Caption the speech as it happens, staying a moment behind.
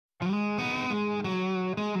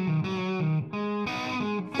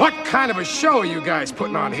What kind of a show are you guys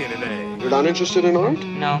putting on here today? You're not interested in art?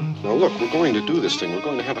 No. Now look, we're going to do this thing. We're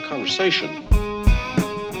going to have a conversation.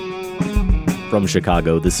 From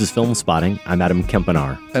Chicago, this is Film Spotting. I'm Adam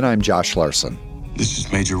Kempenaar. And I'm Josh Larson. This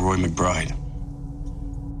is Major Roy McBride.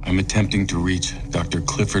 I'm attempting to reach Dr.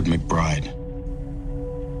 Clifford McBride.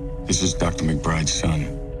 This is Dr. McBride's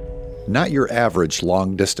son. Not your average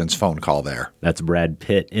long-distance phone call there. That's Brad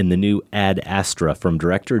Pitt in the new Ad Astra from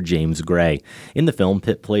director James Gray. In the film,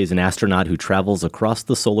 Pitt plays an astronaut who travels across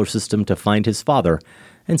the solar system to find his father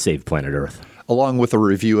and save planet Earth. Along with a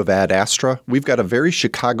review of Ad Astra, we've got a very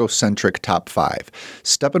Chicago-centric top 5.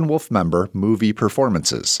 Steppenwolf member movie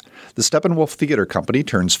performances. The Steppenwolf Theater Company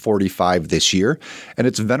turns 45 this year, and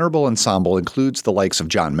its venerable ensemble includes the likes of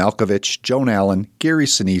John Malkovich, Joan Allen, Gary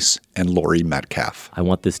Sinise, and Laurie Metcalf. I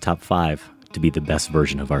want this top 5 to be the best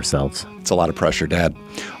version of ourselves. It's a lot of pressure, Dad.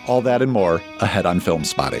 All that and more ahead on Film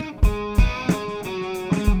Spotting.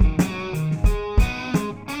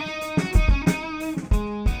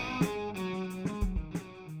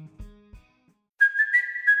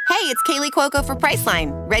 Hey, it's Kaylee Cuoco for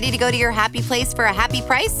Priceline. Ready to go to your happy place for a happy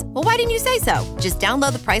price? Well, why didn't you say so? Just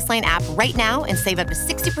download the Priceline app right now and save up to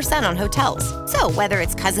 60% on hotels. So whether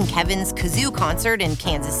it's Cousin Kevin's Kazoo Concert in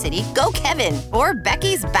Kansas City, go Kevin, or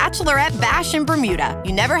Becky's Bachelorette Bash in Bermuda,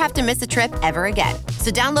 you never have to miss a trip ever again.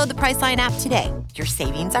 So download the Priceline app today. Your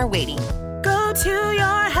savings are waiting. Go to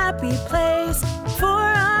your happy place for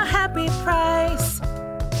a happy price.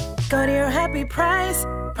 Go to your happy price,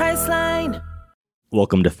 Priceline.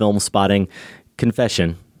 Welcome to Film Spotting.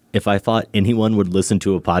 Confession, if I thought anyone would listen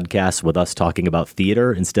to a podcast with us talking about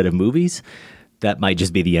theater instead of movies, that might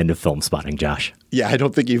just be the end of Film Spotting, Josh. Yeah, I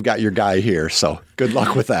don't think you've got your guy here, so good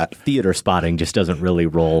luck with that. Theater spotting just doesn't really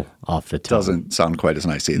roll off the tongue. Doesn't sound quite as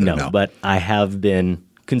nice either, no. But I have been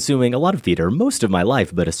consuming a lot of theater most of my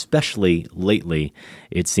life, but especially lately,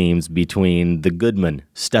 it seems, between the Goodman,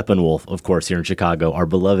 Steppenwolf, of course, here in Chicago, our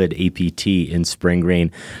beloved APT in Spring Green,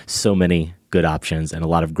 so many good options and a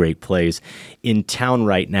lot of great plays in town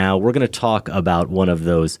right now. We're going to talk about one of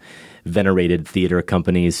those venerated theater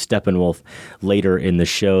companies, Steppenwolf, later in the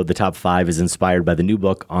show. The top 5 is inspired by the new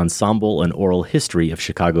book, Ensemble: An Oral History of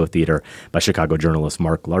Chicago Theater by Chicago journalist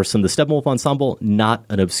Mark Larson. The Steppenwolf Ensemble, not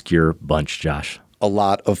an obscure bunch, Josh. A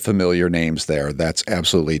lot of familiar names there. That's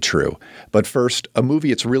absolutely true. But first, a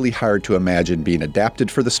movie it's really hard to imagine being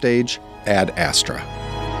adapted for the stage, Ad Astra.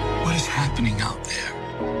 What is happening out there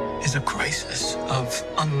is a crisis of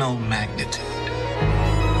unknown magnitude.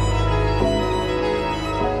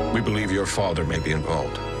 We believe your father may be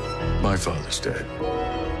involved. My father's dead.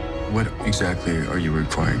 What exactly are you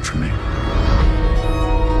requiring from me?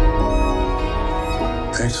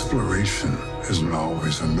 Exploration isn't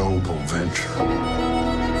always a noble venture.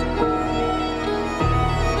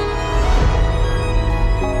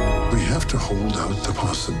 We have to hold out the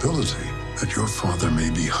possibility that your father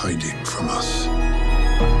may be hiding from us.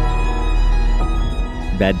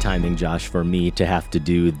 Bad timing, Josh, for me to have to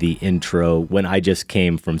do the intro when I just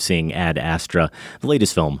came from seeing Ad Astra, the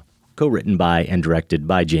latest film, co-written by and directed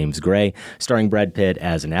by James Gray, starring Brad Pitt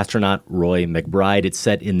as an astronaut, Roy McBride. It's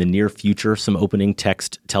set in the near future. Some opening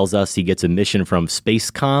text tells us he gets a mission from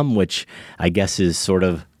Spacecom, which I guess is sort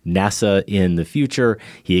of NASA in the future.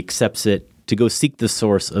 He accepts it to go seek the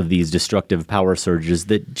source of these destructive power surges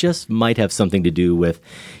that just might have something to do with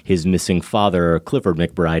his missing father, Clifford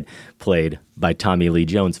McBride, played by Tommy Lee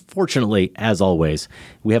Jones. Fortunately, as always,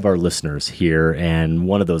 we have our listeners here, and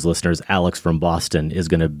one of those listeners, Alex from Boston, is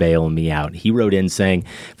going to bail me out. He wrote in saying,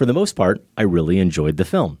 for the most part, I really enjoyed the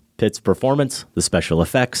film. Pitt's performance, the special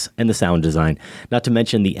effects, and the sound design, not to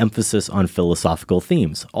mention the emphasis on philosophical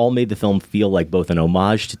themes, all made the film feel like both an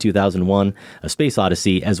homage to 2001, A Space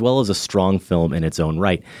Odyssey, as well as a strong film in its own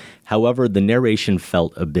right. However, the narration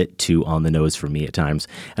felt a bit too on the nose for me at times,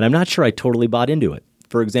 and I'm not sure I totally bought into it.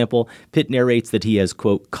 For example, Pitt narrates that he has,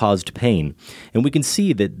 quote, caused pain, and we can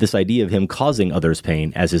see that this idea of him causing others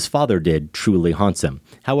pain, as his father did, truly haunts him.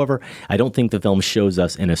 However, I don't think the film shows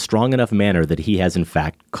us in a strong enough manner that he has, in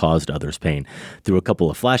fact, caused others pain. Through a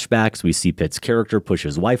couple of flashbacks, we see Pitt's character push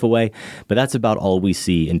his wife away, but that's about all we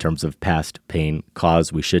see in terms of past pain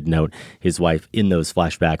caused. We should note his wife in those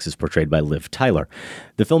flashbacks is portrayed by Liv Tyler.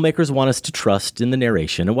 The filmmakers want us to trust in the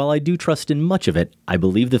narration, and while I do trust in much of it, I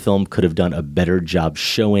believe the film could have done a better job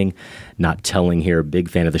showing, not telling here. Big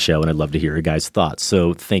fan of the show, and I'd love to hear your guys' thoughts.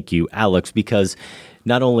 So thank you, Alex, because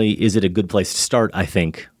not only is it a good place to start, I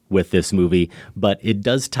think, with this movie, but it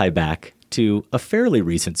does tie back to a fairly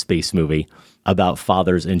recent space movie about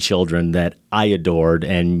fathers and children that I adored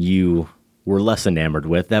and you were less enamored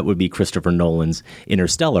with. That would be Christopher Nolan's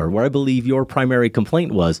Interstellar, where I believe your primary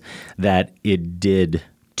complaint was that it did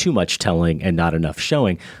too much telling and not enough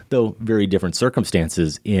showing, though very different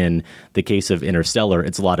circumstances. In the case of Interstellar,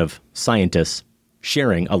 it's a lot of scientists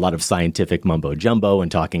sharing a lot of scientific mumbo jumbo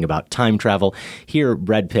and talking about time travel. Here,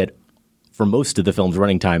 Brad Pitt, for most of the film's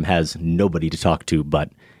running time, has nobody to talk to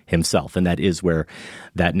but himself. And that is where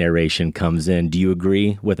that narration comes in. Do you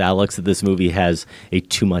agree with Alex that this movie has a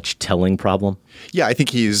too much telling problem? Yeah, I think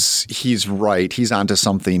he's right. He's onto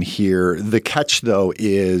something here. The catch, though,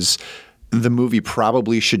 is the movie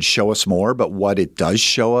probably should show us more, but what it does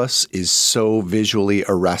show us is so visually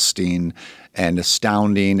arresting and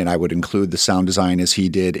astounding, and I would include the sound design as he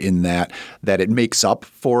did in that it makes up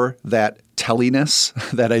for that telliness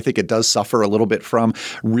that I think it does suffer a little bit from.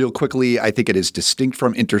 Real quickly, I think it is distinct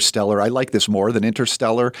from Interstellar. I like this more than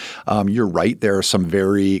Interstellar. You're right. There are some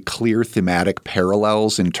very clear thematic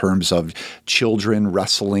parallels in terms of children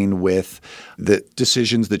wrestling with the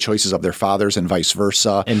decisions, the choices of their fathers and vice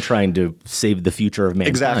versa. And trying to save the future of mankind.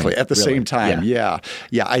 Exactly. At the same time. Yeah.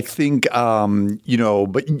 I think,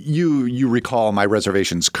 but you recall my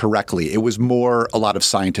reservations correctly. It was more a lot of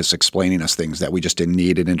scientists explaining us things that we just didn't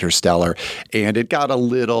need in Interstellar. And it got a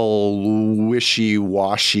little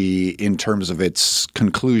wishy-washy in terms of its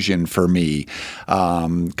conclusion for me.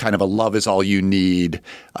 Kind of a love is all you need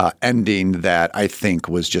ending that I think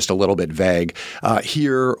was just a little bit vague.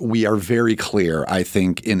 Here we are very clear, I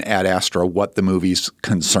think, in Ad Astra what the movie's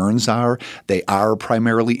concerns are. They are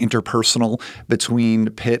primarily interpersonal between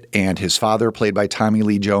Pitt and his father, played by Tommy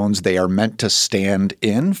Lee Jones. They are meant to stand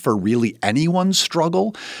in for really anyone's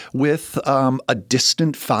struggle with a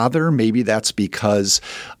distant father. Maybe that's because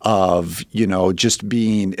of, just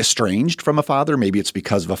being estranged from a father. Maybe it's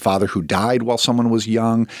because of a father who died while someone was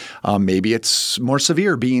young. Maybe it's more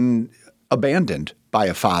severe, being abandoned by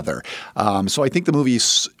a father. So I think the movie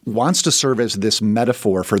wants to serve as this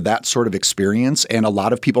metaphor for that sort of experience, and a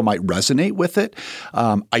lot of people might resonate with it.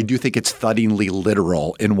 I do think it's thuddingly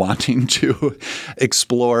literal in wanting to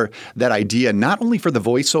explore that idea, not only for the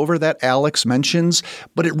voiceover that Alex mentions,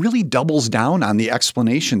 but it really doubles down on the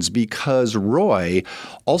explanations because Roy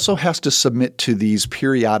also has to submit to these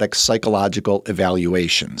periodic psychological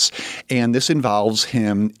evaluations. And this involves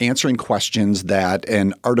him answering questions that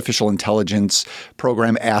an artificial intelligence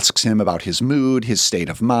program asks him about his mood, his state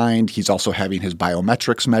of mind. He's also having his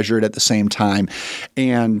biometrics measured at the same time.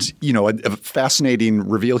 And, a fascinating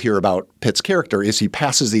reveal here about Pitt's character is he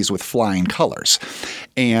passes these with flying colors.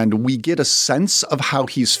 And we get a sense of how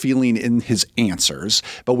he's feeling in his answers,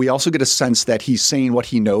 but we also get a sense that he's saying what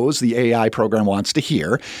he knows the AI program wants to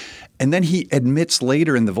hear. And then he admits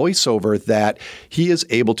later in the voiceover that he is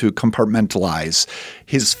able to compartmentalize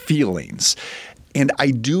his feelings. And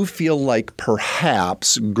I do feel like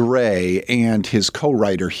perhaps Gray and his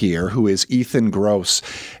co-writer here, who is Ethan Gross,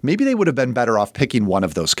 maybe they would have been better off picking one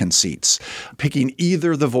of those conceits, picking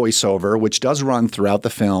either the voiceover, which does run throughout the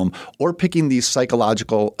film, or picking these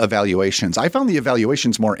psychological evaluations. I found the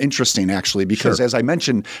evaluations more interesting, actually, because as I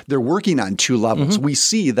mentioned, they're working on two levels. We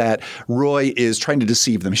see that Roy is trying to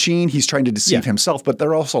deceive the machine. He's trying to deceive himself, but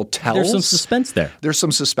they're also tells. There's some suspense there. There's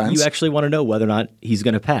some suspense. You actually want to know whether or not he's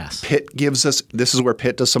going to pass. Pitt gives us – this is where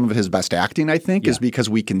Pitt does some of his best acting, I think, is because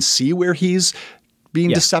we can see where he's being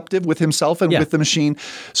deceptive with himself and with the machine.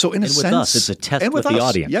 So in a sense – with us, it's a test with the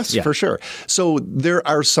audience. Yes, for sure. So there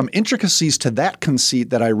are some intricacies to that conceit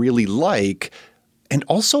that I really like and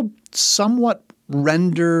also somewhat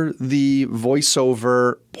render the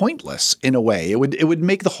voiceover pointless in a way. It would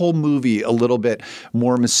make the whole movie a little bit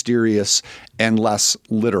more mysterious and less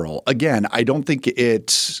literal. Again, I don't think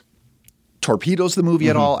it torpedoes the movie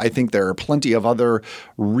at all. I think there are plenty of other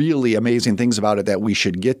really amazing things about it that we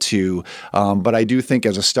should get to. But I do think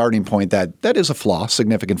as a starting point that is a flaw,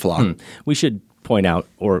 significant flaw. We should point out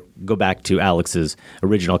or go back to Alex's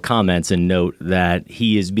original comments and note that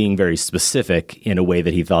he is being very specific in a way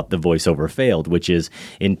that he thought the voiceover failed, which is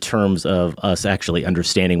in terms of us actually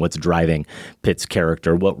understanding what's driving Pitt's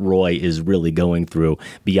character, what Roy is really going through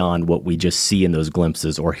beyond what we just see in those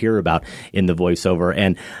glimpses or hear about in the voiceover.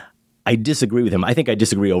 And I disagree with him. I think I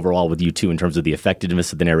disagree overall with you, too, in terms of the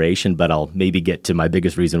effectiveness of the narration, but I'll maybe get to my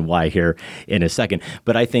biggest reason why here in a second.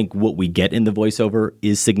 But I think what we get in the voiceover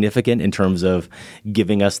is significant in terms of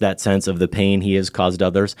giving us that sense of the pain he has caused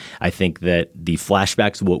others. I think that the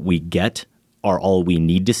flashbacks, what we get, are all we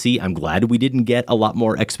need to see. I'm glad we didn't get a lot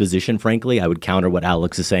more exposition, frankly. I would counter what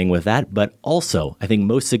Alex is saying with that. But also, I think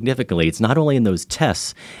most significantly, it's not only in those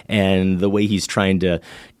tests and the way he's trying to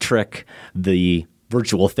trick the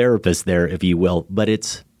virtual therapist there, if you will, but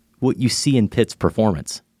it's what you see in Pitt's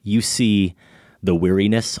performance. You see the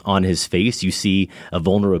weariness on his face. You see a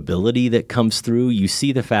vulnerability that comes through. You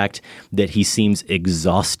see the fact that he seems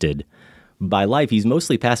exhausted by life. He's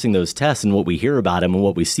mostly passing those tests, and what we hear about him and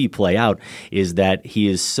what we see play out is that he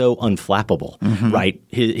is so unflappable, right?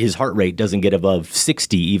 His heart rate doesn't get above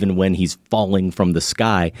 60 even when he's falling from the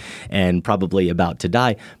sky and probably about to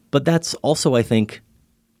die. But that's also, I think,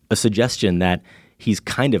 a suggestion that he's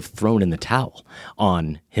kind of thrown in the towel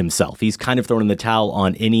on himself. He's kind of thrown in the towel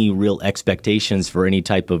on any real expectations for any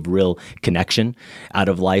type of real connection out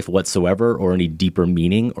of life whatsoever, or any deeper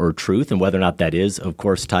meaning or truth. And whether or not that is, of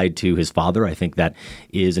course, tied to his father, I think that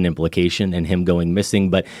is an implication in him going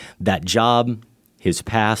missing. But that job, his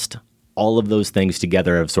past, all of those things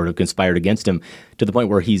together have sort of conspired against him to the point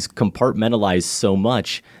where he's compartmentalized so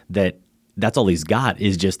much that that's all he's got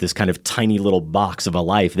is just this kind of tiny little box of a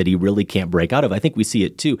life that he really can't break out of. I think we see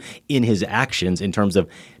it too in his actions in terms of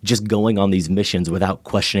just going on these missions without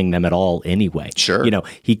questioning them at all anyway. Sure. You know,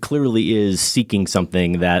 he clearly is seeking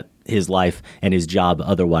something that his life and his job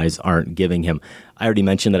otherwise aren't giving him. I already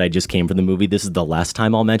mentioned that I just came from the movie. This is the last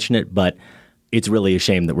time I'll mention it, but it's really a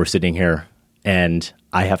shame that we're sitting here and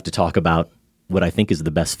I have to talk about what I think is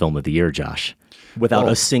the best film of the year, Josh, without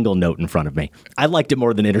a single note in front of me. I liked it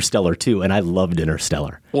more than Interstellar too, and I loved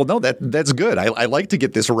Interstellar. Well, no, that's good. I like to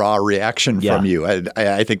get this raw reaction from you.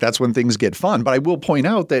 I think that's when things get fun. But I will point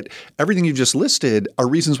out that everything you just listed are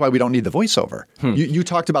reasons why we don't need the voiceover. You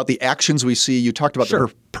talked about the actions we see. You talked about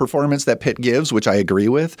the performance that Pitt gives, which I agree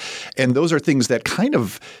with. And those are things that kind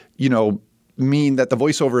of, mean that the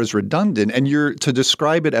voiceover is redundant, and you're to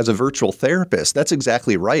describe it as a virtual therapist. That's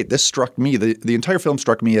exactly right. This struck me, the entire film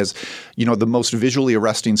struck me as, the most visually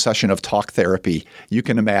arresting session of talk therapy you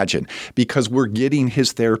can imagine, because we're getting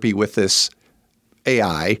his therapy with this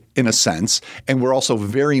AI in a sense, and we're also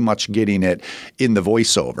very much getting it in the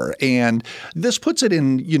voiceover. And this puts it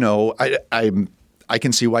in, I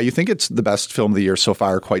can see why you think it's the best film of the year so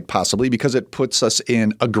far, quite possibly, because it puts us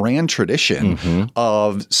in a grand tradition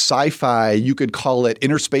of sci-fi. You could call it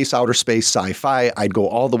inner space, outer space sci-fi. I'd go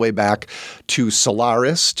all the way back to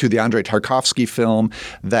Solaris, to the Andrei Tarkovsky film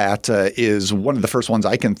that is one of the first ones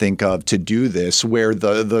I can think of to do this, where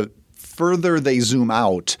the further they zoom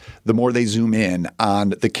out, the more they zoom in on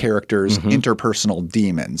the characters' interpersonal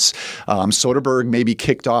demons. Soderbergh maybe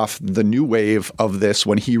kicked off the new wave of this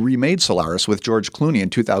when he remade Solaris with George Clooney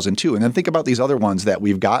in 2002. And then think about these other ones that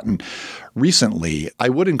we've gotten recently. I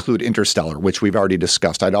would include Interstellar, which we've already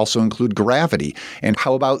discussed. I'd also include Gravity. And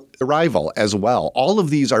how about Arrival as well? All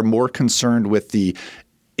of these are more concerned with the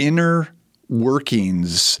inner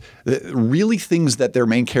workings, really things that their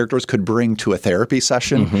main characters could bring to a therapy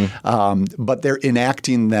session, but they're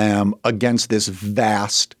enacting them against this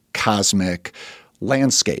vast cosmic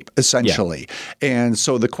landscape, essentially. Yeah. And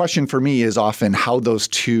so the question for me is often how those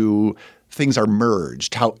two things are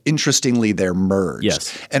merged, how interestingly they're merged.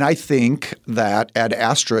 Yes. And I think that Ad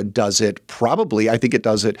Astra does it I think it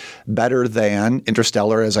does it better than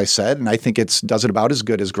Interstellar, as I said, and I think it does it about as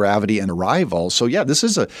good as Gravity and Arrival. So yeah, this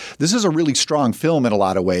is a really strong film in a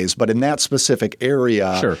lot of ways, but in that specific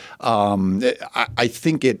area, I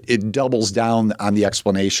think it doubles down on the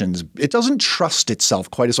explanations. It doesn't trust itself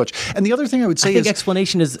quite as much. And the other thing I would say I think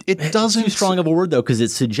explanation is doesn't too strong of a word though, because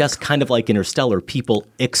it suggests kind of like Interstellar, people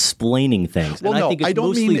explaining things. Well, and I think it's I don't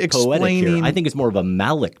mostly mean poetic explaining. here. I think it's more of a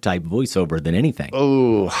Malick type voiceover than anything.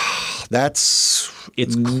 Oh, it's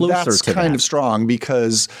closer that's to kind that. of strong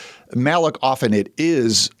because Malick often it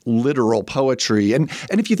is literal poetry. And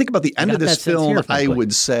if you think about the end of this film, I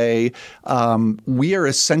would say we are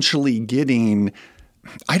essentially getting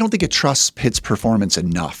 – I don't think it trusts Pitt's performance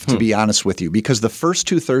enough, to be honest with you, because the first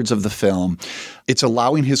 2/3 of the film, it's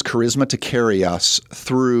allowing his charisma to carry us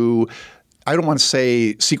through – I don't want to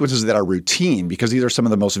say sequences that are routine because these are some of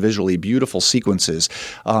the most visually beautiful sequences.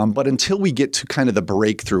 But until we get to kind of the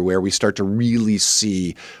breakthrough where we start to really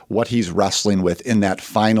see what he's wrestling with in that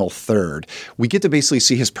final third, we get to basically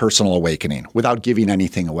see his personal awakening without giving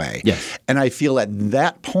anything away. Yes. And I feel at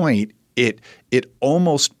that point, it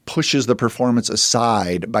almost pushes the performance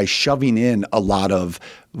aside by shoving in a lot of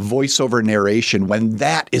voiceover narration when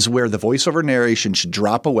that is where the voiceover narration should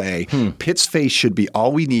drop away. Pitt's face should be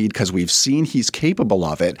all we need because we've seen he's capable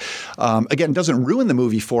of it. Again, doesn't ruin the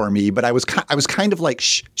movie for me, but I was kind of like,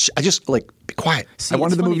 shh, I just like, be quiet. See, I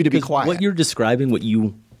wanted the movie to be quiet. What you're describing, what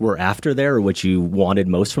you were after there, or what you wanted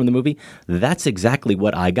most from the movie, that's exactly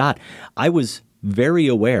what I got. I was very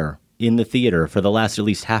aware in the theater for the last at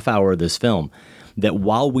least half hour of this film that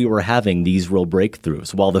while we were having these real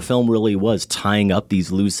breakthroughs, while the film really was tying up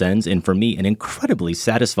these loose ends, and for me, an incredibly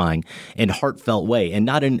satisfying and heartfelt way, and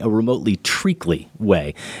not in a remotely treacly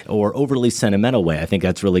way or overly sentimental way. I think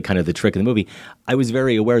that's really kind of the trick of the movie. I was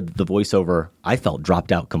very aware that the voiceover, I felt,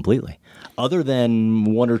 dropped out completely. other than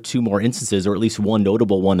one or two more instances, or at least one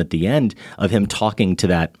notable one at the end of him talking to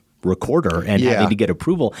that recorder and having to get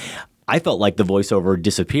approval, I felt like the voiceover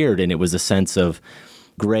disappeared, and it was a sense of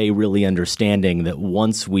Gray really understanding that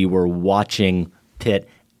once we were watching Pitt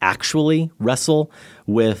actually wrestle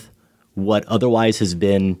with what otherwise has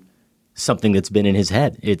been something that's been in his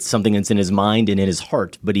head. It's something that's in his mind and in his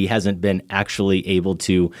heart, but he hasn't been actually able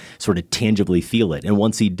to sort of tangibly feel it. And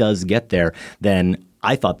once he does get there, then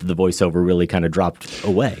I thought that the voiceover really kind of dropped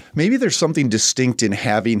away. Maybe there's something distinct in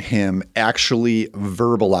having him actually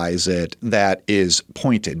verbalize it that is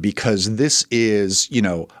pointed, because this is,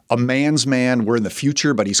 a man's man. We're in the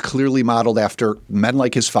future, but he's clearly modeled after men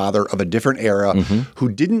like his father of a different era who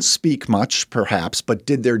didn't speak much, perhaps, but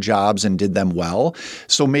did their jobs and did them well.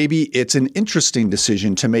 So maybe it's an interesting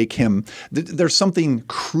decision to make him there's something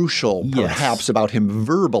crucial, perhaps, about him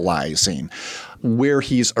verbalizing where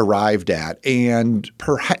he's arrived at. And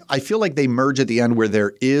perhaps I feel like they merge at the end where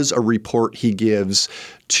there is a report he gives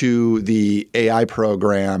to the AI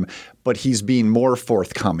program, but he's being more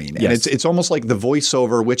forthcoming. And it's almost like the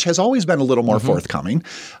voiceover, which has always been a little more forthcoming,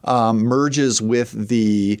 merges with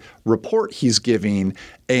the report he's giving.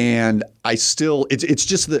 And it's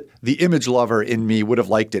just the image lover in me would have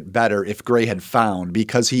liked it better if Gray had found,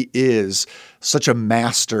 because he is such a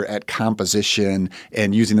master at composition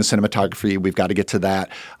and using the cinematography, we've got to get to that,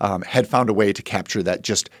 had found a way to capture that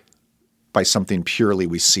just by something purely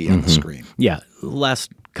we see on the screen. Yeah.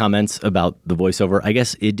 Last comments about the voiceover. I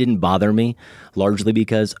guess it didn't bother me largely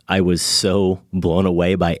because I was so blown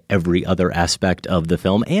away by every other aspect of the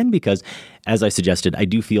film, and because, as I suggested, I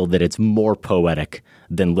do feel that it's more poetic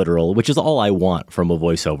than literal, which is all I want from a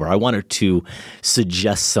voiceover. I want it to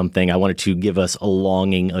suggest something. I want it to give us a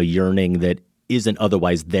longing, a yearning that isn't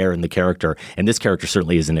otherwise there in the character. And this character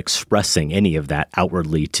certainly isn't expressing any of that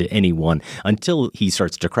outwardly to anyone until he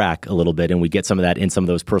starts to crack a little bit. And we get some of that in some of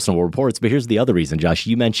those personal reports. But here's the other reason, Josh.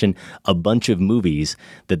 You mentioned a bunch of movies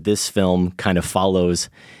that this film kind of follows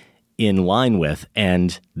in line with,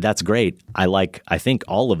 and that's great. I think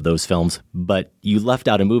all of those films, but you left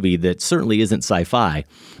out a movie that certainly isn't sci-fi,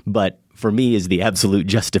 but for me is the absolute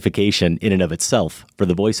justification in and of itself for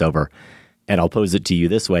the voiceover. And I'll pose it to you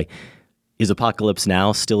this way. Is Apocalypse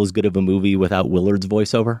Now still as good of a movie without Willard's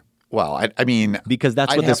voiceover? Well, I mean, because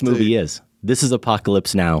that's what this movie is. This is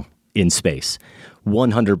Apocalypse Now in space.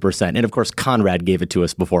 100%. And of course, Conrad gave it to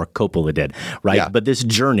us before Coppola did, right? Yeah. But this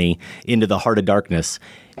journey into the heart of darkness,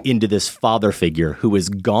 into this father figure who has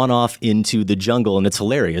gone off into the jungle, and it's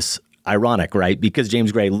hilarious. Ironic, right? Because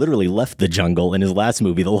James Gray literally left the jungle in his last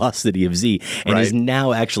movie, The Lost City of Z, and has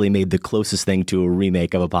now actually made the closest thing to a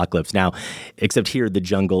remake of Apocalypse Now, except here the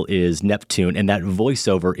jungle is Neptune, and that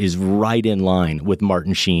voiceover is right in line with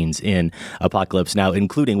Martin Sheen's in Apocalypse Now,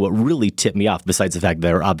 including what really tipped me off, besides the fact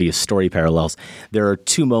there are obvious story parallels. There are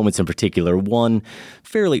two moments in particular, one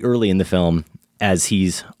fairly early in the film as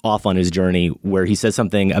he's off on his journey, where he says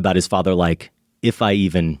something about his father like, if I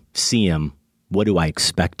even see him, what do I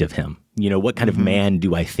expect of him? What kind of man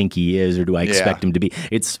do I think he is, or do I expect him to be?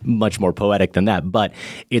 It's much more poetic than that, but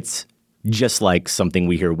it's just like something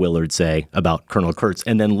we hear Willard say about Colonel Kurtz.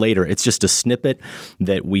 And then later, it's just a snippet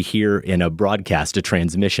that we hear in a broadcast, a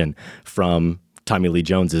transmission from Tommy Lee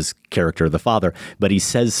Jones's character, the father. But he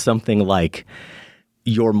says something like,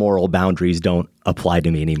 your moral boundaries don't apply to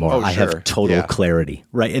me anymore. I have total clarity,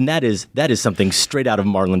 right? And that is something straight out of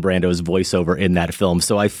Marlon Brando's voiceover in that film.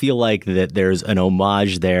 So I feel like that there's an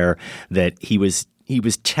homage there, that he was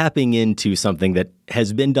tapping into something that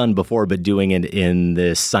has been done before, but doing it in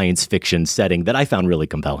this science fiction setting that I found really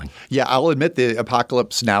compelling. Yeah, I'll admit the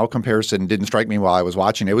Apocalypse Now comparison didn't strike me while I was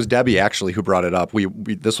watching. It was Debbie actually who brought it up.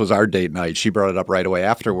 This was our date night. She brought it up right away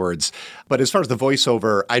afterwards. But as far as the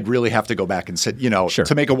voiceover, I'd really have to go back and sit,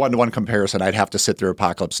 to make a one-to-one comparison, I'd have to sit through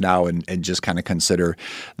Apocalypse Now and just kind of consider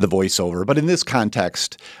the voiceover. But in this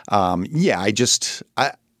context,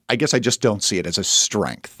 I guess I just don't see it as a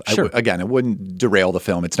strength. Sure. Again, it wouldn't derail the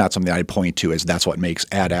film. It's not something I'd point to as that's what makes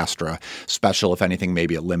Ad Astra special. If anything,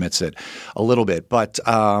 maybe it limits it a little bit. But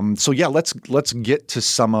let's get to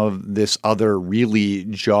some of this other really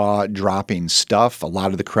jaw-dropping stuff. A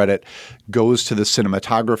lot of the credit goes to the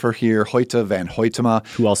cinematographer here, Hoyte van Hoytema,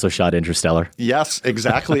 who also shot Interstellar. Yes,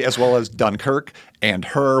 exactly, as well as Dunkirk and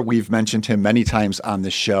Her. We've mentioned him many times on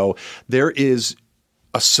this show. There is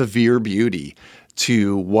a severe beauty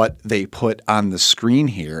to what they put on the screen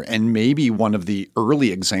here. And maybe one of the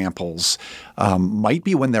early examples might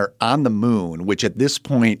be when they're on the moon, which at this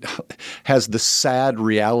point has the sad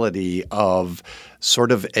reality of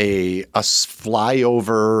sort of a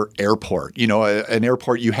flyover airport, an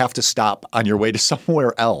airport you have to stop on your way to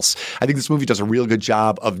somewhere else. I think this movie does a real good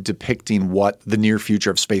job of depicting what the near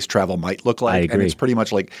future of space travel might look like. I agree. And it's pretty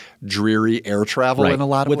much like dreary air travel in a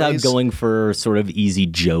lot of Without ways. Without going for sort of easy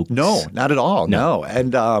jokes. No, not at all. No.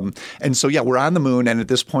 And so, we're on the moon. And at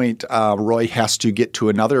this point, Roy has to get to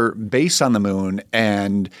another base on the moon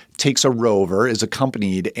and takes a rover, is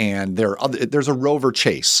accompanied, and there's a rover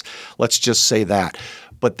chase. Let's just say that.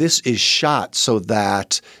 But this is shot so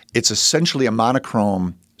that it's essentially a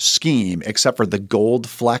monochrome scheme, except for the gold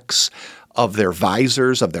flecks of their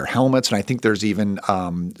visors, of their helmets. And I think there's even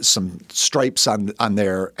some stripes on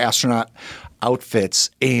their astronaut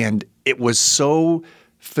outfits. And it was so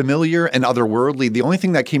familiar and otherworldly. The only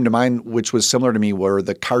thing that came to mind, which was similar to me, were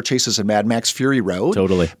the car chases in Mad Max Fury Road.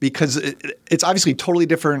 Totally. Because it's obviously totally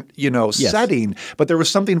different, setting, but there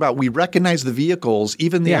was something about we recognize the vehicles,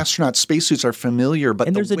 even the astronaut spacesuits are familiar, but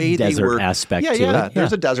and the there's way a desert they were, aspect to it.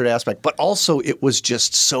 There's a desert aspect, but also it was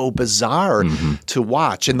just so bizarre to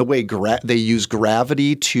watch, and the way they use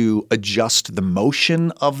gravity to adjust the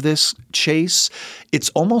motion of this chase. It's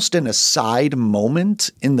almost an aside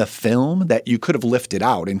moment in the film that you could have lifted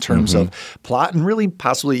out in terms of plot and really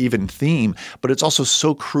possibly even theme, but it's also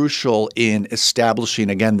so crucial in establishing,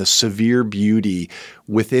 again, the severe beauty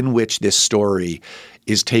within which this story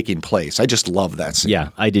is taking place. I just love that scene. Yeah,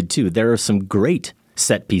 I did too. There are some great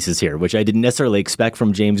set pieces here, which I didn't necessarily expect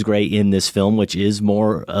from James Gray in this film, which is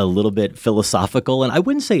more a little bit philosophical. And I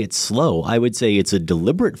wouldn't say it's slow. I would say it's a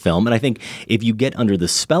deliberate film. And I think if you get under the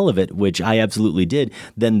spell of it, which I absolutely did,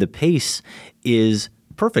 then the pace is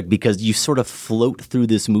perfect because you sort of float through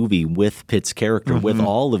this movie with Pitt's character, with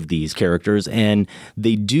all of these characters, and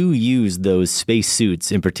they do use those space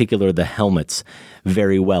suits, in particular the helmets,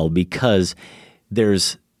 very well because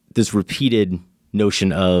there's this repeated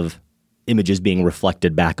notion of images being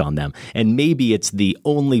reflected back on them. And maybe it's the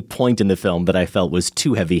only point in the film that I felt was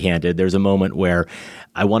too heavy-handed. There's a moment where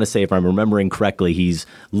I want to say, if I'm remembering correctly, he's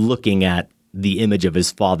looking at the image of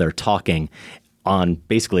his father talking on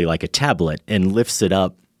basically like a tablet and lifts it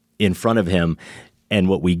up in front of him. And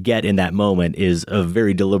what we get in that moment is a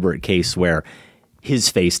very deliberate case where his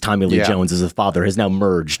face, Tommy Lee Jones as a father, has now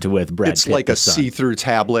merged with Brad Pitt. It's like a see-through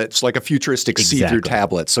tablet. It's like a futuristic see-through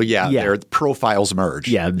tablet. So their profiles merge.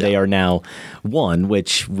 Yeah, they are now one,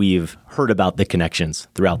 which we've heard about the connections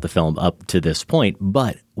throughout the film up to this point.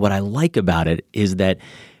 But what I like about it is that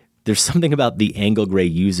there's something about the angle Gray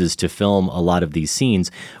uses to film a lot of these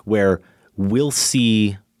scenes where we'll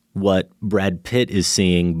see what Brad Pitt is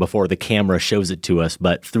seeing before the camera shows it to us,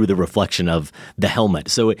 but through the reflection of the helmet.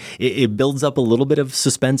 So it builds up a little bit of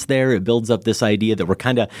suspense there. It builds up this idea that we're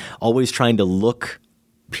kind of always trying to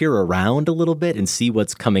peer around a little bit and see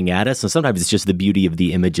what's coming at us. And sometimes it's just the beauty of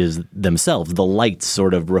the images themselves, the lights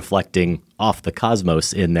sort of reflecting off the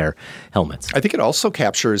cosmos in their helmets. I think it also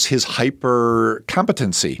captures his hyper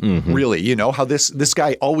competency, really. How this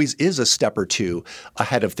guy always is a step or two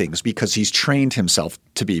ahead of things because he's trained himself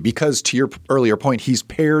to be. Because to your earlier point, he's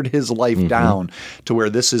pared his life down to where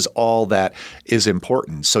this is all that is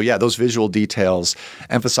important. So those visual details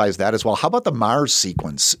emphasize that as well. How about the Mars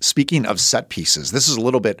sequence? Speaking of set pieces, this is a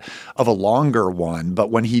little bit of a longer one, but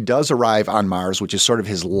when he does arrive on Mars, which is sort of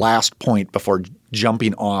his last point before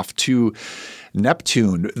jumping off to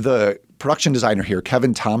Neptune, the production designer here,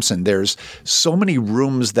 Kevin Thompson, there's so many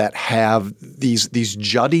rooms that have this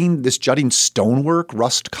jutting stonework,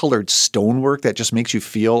 rust-colored stonework that just makes you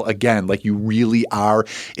feel, again, like you really are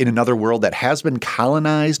in another world that has been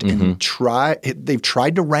colonized and they've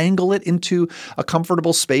tried to wrangle it into a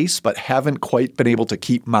comfortable space, but haven't quite been able to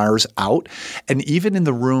keep Mars out. And even in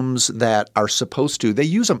the rooms that are supposed to,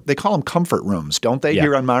 they call them comfort rooms, don't they,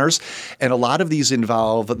 here on Mars? And a lot of these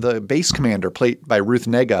involve the base commander, played by Ruth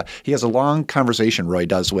Negga. He has a long conversation, Roy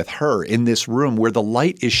does, with her in this room where the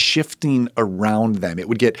light is shifting around them. It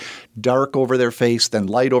would get dark over their face, then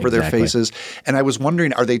light over their faces. And I was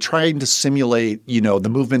wondering, are they trying to simulate, the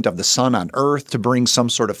movement of the sun on Earth to bring some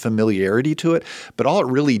sort of familiarity to it? But all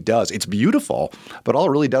it really does, it's beautiful, but all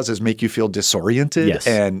it really does is make you feel disoriented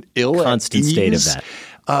and ill constant at ease. State of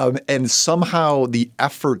that. And somehow the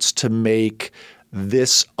efforts to make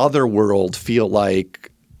this other world feel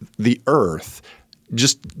like the Earth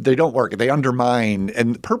they don't work. They undermine,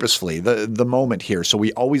 and purposefully, the moment here. So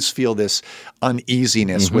we always feel this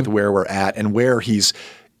uneasiness with where we're at and where he's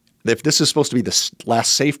if this is supposed to be the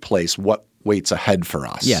last safe place, what waits ahead for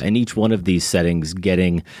us? Yeah, and each one of these settings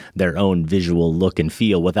getting their own visual look and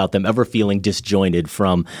feel without them ever feeling disjointed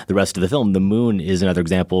from the rest of the film. The Moon is another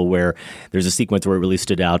example where there's a sequence where it really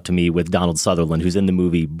stood out to me with Donald Sutherland, who's in the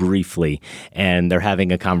movie briefly, and they're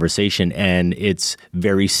having a conversation, and it's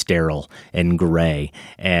very sterile and gray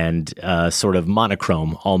and sort of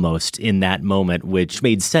monochrome almost in that moment, which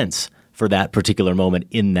made sense for that particular moment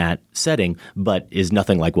in that setting, but is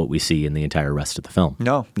nothing like what we see in the entire rest of the film.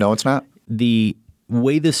 No, it's not. The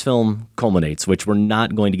way this film culminates, which we're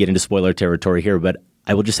not going to get into spoiler territory here, but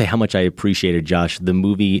I will just say how much I appreciated, Josh, the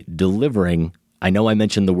movie delivering. I know I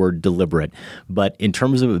mentioned the word deliberate, but in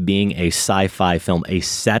terms of it being a sci-fi film, a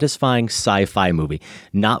satisfying sci-fi movie,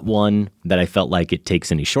 not one that I felt like it takes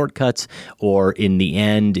any shortcuts or in the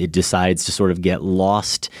end it decides to sort of get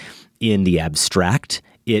lost in the abstract.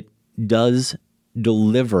 It does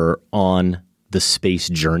deliver on the space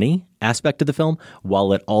journey aspect of the film,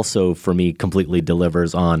 while it also, for me, completely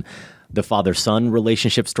delivers on the father-son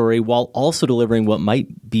relationship story, while also delivering what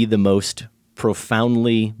might be the most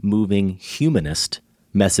profoundly moving humanist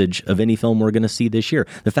message of any film we're going to see this year.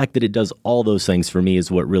 The fact that it does all those things for me is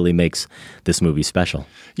what really makes this movie special.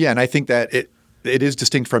 Yeah, and I think that it is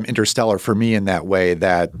distinct from Interstellar for me in that way,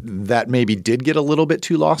 that maybe did get a little bit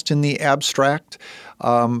too lost in the abstract.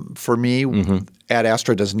 For me, Ad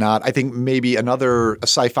Astra does not. I think maybe a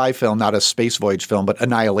sci-fi film, not a space voyage film, but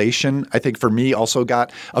Annihilation, I think for me also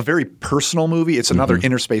got a very personal movie. It's another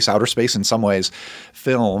inner space, outer space in some ways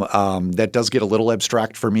film that does get a little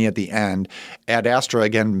abstract for me at the end. Ad Astra,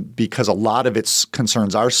 again, because a lot of its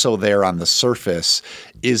concerns are so there on the surface,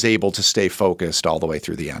 is able to stay focused all the way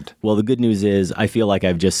through the end. Well, the good news is I feel like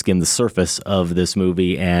I've just skimmed the surface of this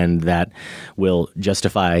movie, and that will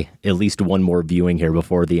justify at least one more viewing here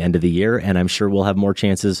before the end of the year, and I'm sure we'll have more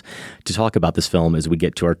chances to talk about this film as we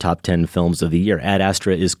get to our top 10 films of the year. Ad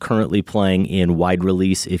Astra is currently playing in wide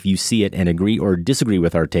release. If you see it and agree or disagree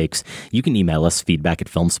with our takes, you can email us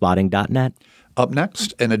feedback@filmspotting.net. Up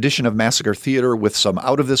next, an edition of Massacre Theater with some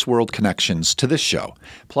out-of-this-world connections to this show,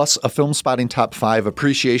 plus a Film Spotting Top 5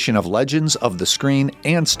 appreciation of legends of the screen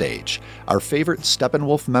and stage. Our favorite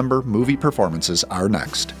Steppenwolf member movie performances are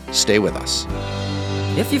next. Stay with us.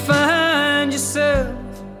 If you find yourself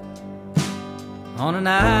on an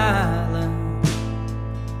island,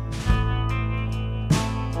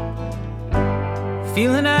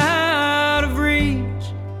 feeling out of reach,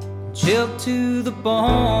 chilled to the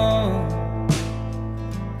bone,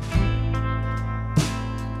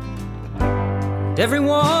 and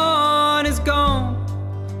everyone is gone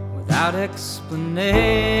without explanation,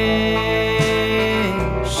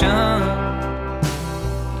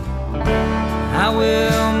 I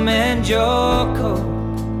will mend your coat,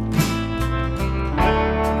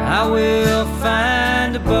 I will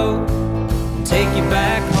find a boat and take you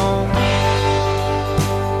back home,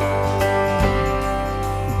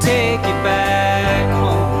 take you back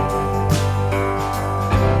home.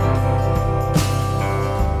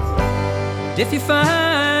 And if you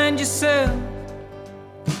find yourself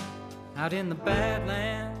out in the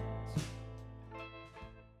Badlands,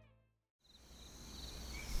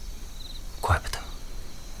 怪不得，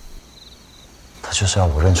他就是要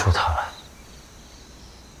我认出他来。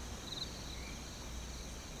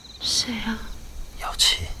谁啊？姚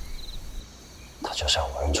七，他就是要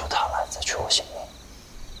我认出他来，再取我性命，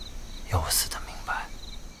要我死得明白。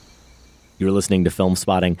 You're listening to Film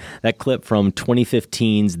Spotting. That clip from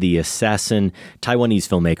 2015's The Assassin, Taiwanese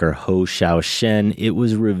filmmaker Ho Xiaoshen. It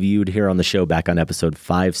was reviewed here on the show back on episode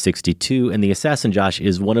 562. And The Assassin, Josh,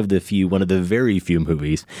 is one of the very few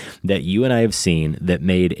movies that you and I have seen that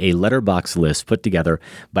made a letterbox list put together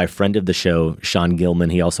by a friend of the show, Sean Gilman.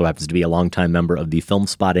 He also happens to be a longtime member of the Film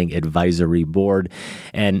Spotting Advisory Board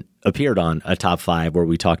and appeared on a top 5 where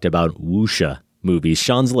we talked about wuxia movies.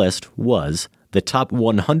 Sean's list was the top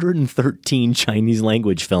 113 Chinese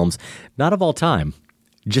language films, not of all time,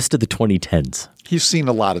 just of the 2010s. He's seen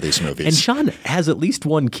a lot of these movies. And Sean has at least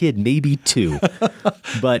one kid, maybe two,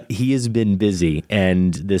 but he has been busy,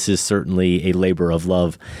 and this is certainly a labor of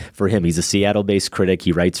love for him. He's a Seattle-based critic.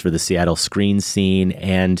 He writes for the Seattle Screen Scene,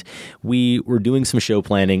 and we were doing some show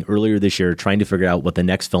planning earlier this year, trying to figure out what the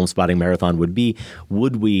next Film Spotting Marathon would be.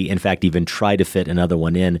 Would we, in fact, even try to fit another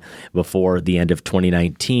one in before the end of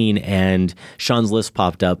 2019? And Sean's list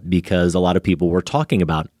popped up because a lot of people were talking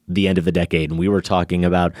about the end of the decade, and we were talking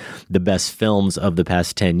about the best films of the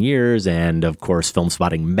past 10 years, and of course Film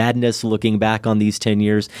Spotting Madness looking back on these 10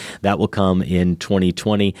 years. That will come in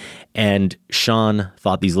 2020, and Sean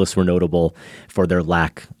thought these lists were notable for their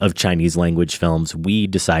lack of Chinese language films. We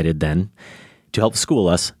decided then, to help school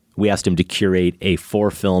us, We asked him to curate a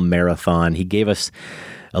 4-film marathon. He gave us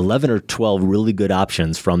 11 or 12 really good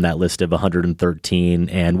options from that list of 113,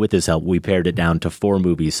 and with his help, we pared it down to 4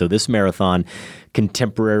 movies. So this marathon,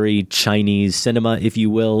 contemporary Chinese cinema, if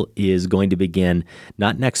you will, is going to begin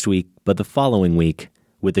not next week, but the following week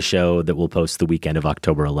with the show that we'll post the weekend of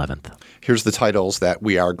October 11th. Here's the titles that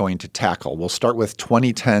we are going to tackle. We'll start with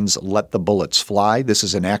 2010's Let the Bullets Fly. This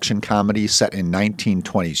is an action comedy set in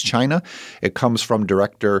 1920s China. It comes from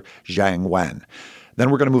director Zhang Wen. Then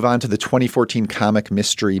we're going to move on to the 2014 comic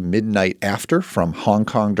mystery Midnight After from Hong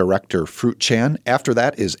Kong director Fruit Chan. After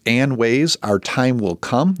that is Anne Wei's Our Time Will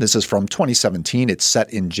Come. This is from 2017. It's set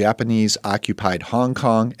in Japanese-occupied Hong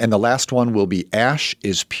Kong. And the last one will be Ash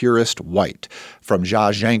is Purest White from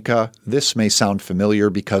Jia Zhangke. This may sound familiar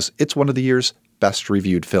because it's one of the year's best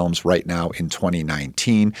reviewed films right now in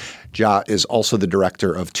 2019. Jia is also the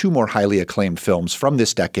director of 2 more highly acclaimed films from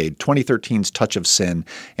this decade, 2013's Touch of Sin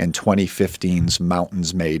and 2015's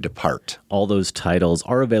Mountains May Depart. All those titles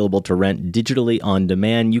are available to rent digitally on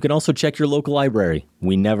demand. You can also check your local library.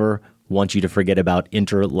 We never want you to forget about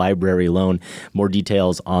Interlibrary Loan. More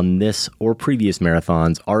details on this or previous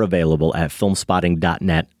marathons are available at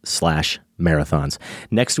filmspotting.net/marathons.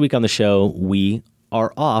 Next week on the show, we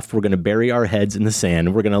are off. We're going to bury our heads in the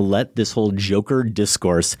sand. We're going to let this whole Joker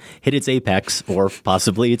discourse hit its apex, or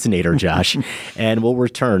possibly its nadir, Josh. And we'll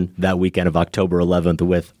return that weekend of October 11th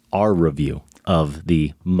with our review of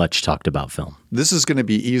the much talked about film. This is going to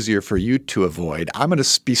be easier for you to avoid. I'm going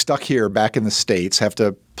to be stuck here back in the States, have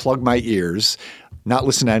to plug my ears, not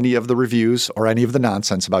listen to any of the reviews or any of the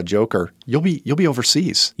nonsense about Joker. You'll be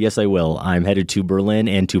overseas. Yes, I will. I'm headed to Berlin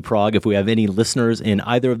and to Prague. If we have any listeners in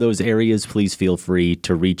either of those areas, please feel free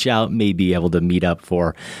to reach out, may be able to meet up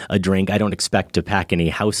for a drink. I don't expect to pack any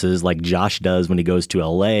houses like Josh does when he goes to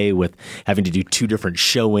LA with having to do 2 different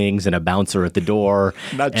showings and a bouncer at the door.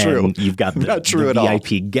 Not true. And you've got the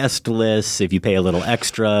VIP guest list. If you pay a little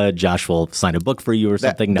extra, Josh will sign a book for you or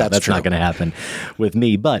something. That's not going to happen with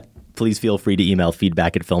me. But please feel free to email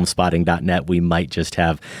feedback@filmspotting.net. We might just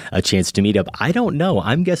have a chance to meet up. I don't know.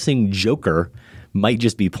 I'm guessing Joker might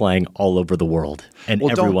just be playing all over the world, and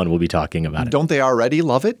everyone will be talking about it. Don't they already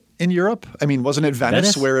love it in Europe? I mean, wasn't it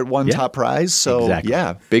Venice where it won top prize? So,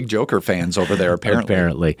 yeah, big Joker fans over there,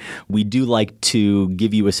 apparently. We do like to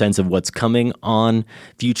give you a sense of what's coming on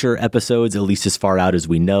future episodes, at least as far out as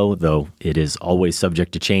we know, though it is always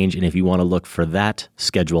subject to change. And if you want to look for that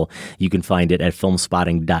schedule, you can find it at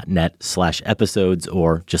filmspotting.net/episodes,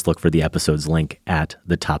 or just look for the episodes link at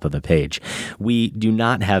the top of the page. We do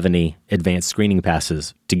not have any advanced screening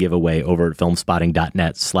passes to give away over at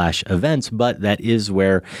filmspotting.net/events, but that is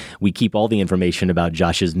where we keep all the information about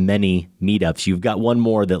Josh's many meetups. You've got one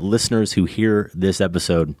more that listeners who hear this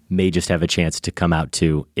episode may just have a chance to come out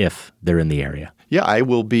to if they're in the area. Yeah, I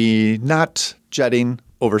will be not jetting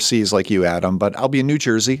overseas like you, Adam, but I'll be in New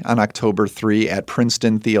Jersey on October 3 at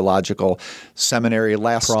Princeton Theological Seminary.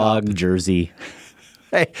 Prague, Jersey.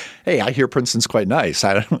 Hey, I hear Princeton's quite nice.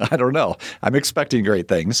 I don't know. I'm expecting great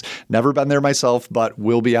things. Never been there myself, but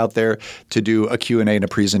we'll be out there to do a Q&A and a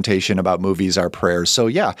presentation about Movies Are Prayers. So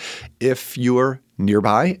yeah, if you're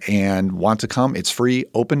nearby and want to come, it's free,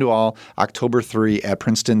 open to all, October 3 at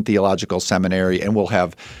Princeton Theological Seminary, and we'll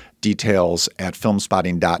have details at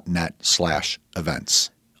filmspotting.net/events.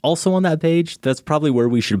 Also on that page, that's probably where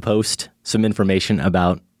we should post some information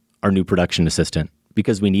about our new production assistant,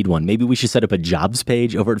 because we need one. Maybe we should set up a jobs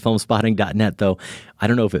page over at filmspotting.net, though I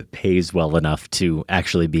don't know if it pays well enough to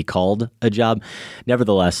actually be called a job.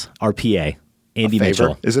 Nevertheless, our PA, Andy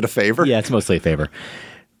Mitchell. Is it a favor? Yeah, it's mostly a favor.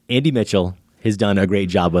 Andy Mitchell has done a great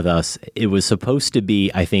job with us. It was supposed to be,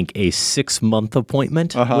 I think, a 6-month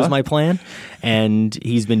appointment was my plan, and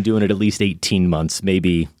he's been doing it at least 18 months,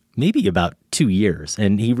 maybe about 2 years.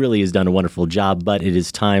 And he really has done a wonderful job, but it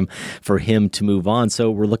is time for him to move on.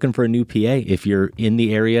 So we're looking for a new PA. If you're in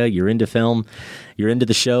the area, you're into film, you're into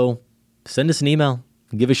the show, send us an email.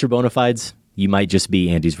 Give us your bona fides. You might just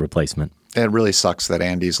be Andy's replacement. It really sucks that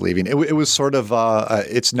Andy's leaving. It was sort of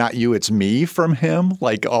it's not you, it's me from him.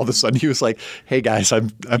 Like all of a sudden he was like, hey guys,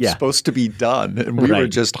 I'm supposed to be done. And we were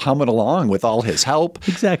just humming along with all his help.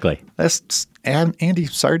 Exactly. And Andy,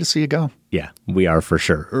 sorry to see you go. Yeah, we are for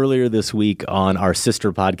sure. Earlier this week on our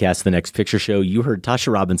sister podcast, The Next Picture Show, you heard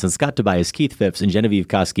Tasha Robinson, Scott Tobias, Keith Phipps, and Genevieve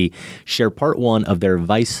Koski share part 1 of their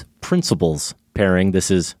Vice Principals pairing. This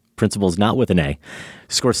is Principals not with an A.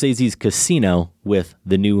 Scorsese's Casino with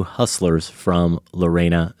the new Hustlers from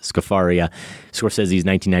Lorena Scafaria. Scorsese's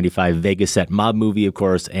 1995 Vegas set mob movie, of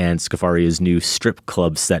course, and Scafaria's new strip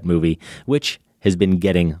club set movie, which has been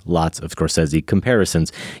getting lots of Scorsese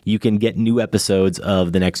comparisons. You can get new episodes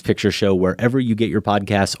of The Next Picture Show wherever you get your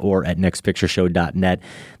podcasts or at nextpictureshow.net.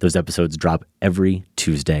 Those episodes drop every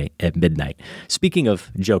Tuesday at midnight. Speaking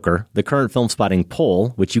of Joker, the current Film Spotting poll,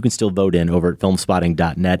 which you can still vote in over at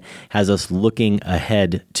filmspotting.net, has us looking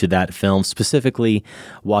ahead to that film, specifically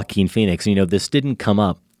Joaquin Phoenix. You know, this didn't come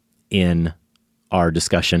up in our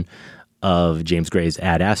discussion of James Gray's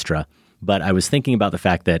Ad Astra, but I was thinking about the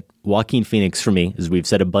fact that Joaquin Phoenix, for me, as we've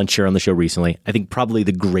said a bunch here on the show recently, I think probably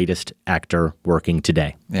the greatest actor working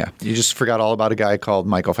today. Yeah, you just forgot all about a guy called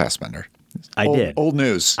Michael Fassbender. I did. Old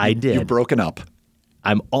news. I did. You've broken up.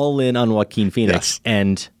 I'm all in on Joaquin Phoenix, Yes.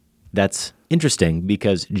 and that's interesting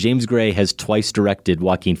because James Gray has twice directed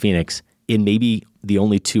Joaquin Phoenix in maybe the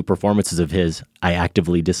only two performances of his I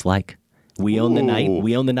actively dislike. We Own the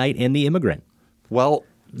Night and The Immigrant. Well,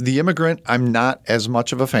 The Immigrant, I'm not as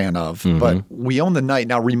much of a fan of, but We Own the Night.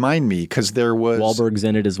 Now, remind me, because there was... Wahlberg's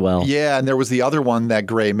in it as well. Yeah, and there was the other one that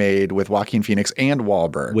Gray made with Joaquin Phoenix and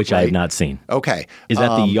Wahlberg. Which I have not seen. Okay. Is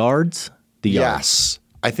that The Yards? The Yards. Yes.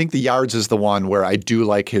 I think The Yards is the one where I do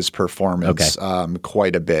like his performance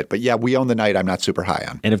quite a bit. But yeah, We Own the Night, I'm not super high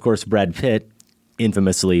on. And of course, Brad Pitt,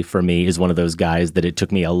 infamously for me, is one of those guys that it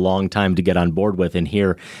took me a long time to get on board with. And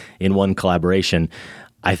here in one collaboration,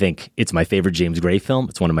 I think it's my favorite James Gray film.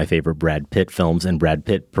 It's one of my favorite Brad Pitt films and Brad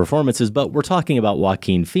Pitt performances. But we're talking about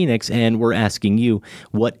Joaquin Phoenix, and we're asking you,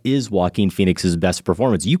 what is Joaquin Phoenix's best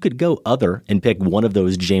performance? You could go other and pick one of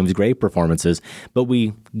those James Gray performances, but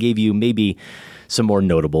we gave you maybe some more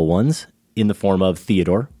notable ones in the form of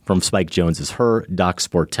Theodore from Spike Jonze's Her, Doc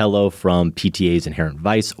Sportello from PTA's Inherent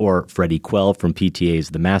Vice, or Freddie Quell from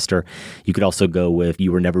PTA's The Master. You could also go with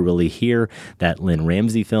You Were Never Really Here, that Lynn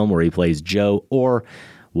Ramsey film where he plays Joe, or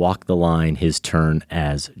Walk the Line, his turn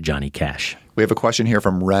as Johnny Cash. We have a question here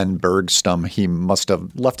from Ren Bergstum. He must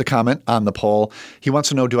have left a comment on the poll. He wants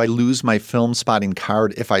to know, do I lose my Film Spotting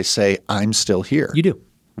card if I say I'm still here? You do.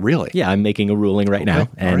 Really? Yeah, I'm making a ruling right now,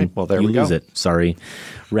 and all right. Well, there you we go. lose it. Sorry,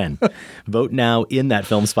 Ren. Vote now in that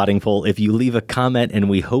Film Spotting poll. If you leave a comment, and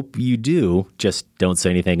we hope you do, just don't say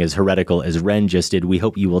anything as heretical as Ren just did. We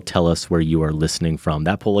hope you will tell us where you are listening from.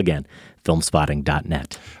 That poll again,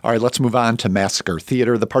 filmspotting.net. All right, let's move on to Massacre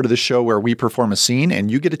Theater, the part of the show where we perform a scene and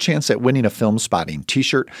you get a chance at winning a Film Spotting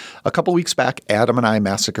t-shirt. A couple weeks back, Adam and I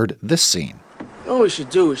massacred this scene. You know what we should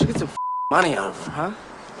do? We should get some money out of her, huh?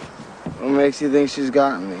 What makes you think she's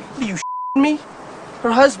gotten me? Are you me?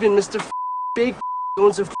 Her husband, Mr. Big,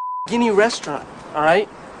 owns a Guinea restaurant, all right?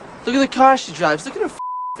 Look at the car she drives. Look at her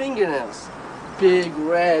fingernails. Big,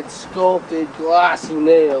 red, sculpted, glossy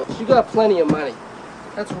nails. She got plenty of money.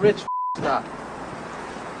 That's rich stuff.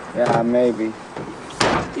 Yeah, maybe.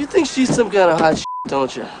 You think she's some kind of hot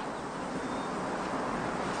don't you?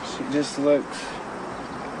 She just looks...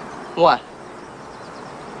 What?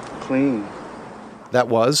 Clean. That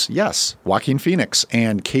was, yes, Joaquin Phoenix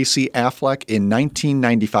and Casey Affleck in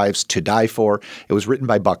 1995's To Die For. It was written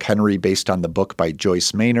by Buck Henry based on the book by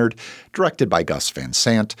Joyce Maynard, directed by Gus Van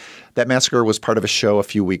Sant. That massacre was part of a show a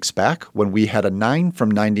few weeks back when we had a 9 from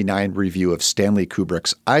 99 review of Stanley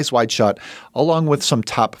Kubrick's Eyes Wide Shut, along with some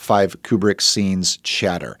top 5 Kubrick scenes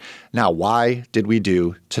chatter. Now, why did we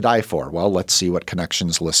do To Die For? Well, let's see what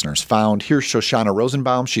connections listeners found. Here's Shoshana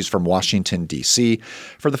Rosenbaum. She's from Washington, D.C.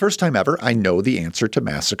 For the first time ever, I know the answer to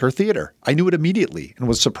Massacre Theater. I knew it immediately and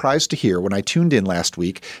was surprised to hear when I tuned in last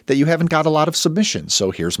week that you haven't got a lot of submissions,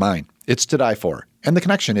 so here's mine. It's To Die For. And the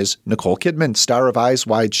connection is Nicole Kidman, star of Eyes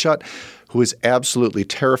Wide Shut, who is absolutely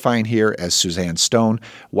terrifying here as Suzanne Stone.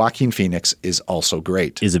 Joaquin Phoenix is also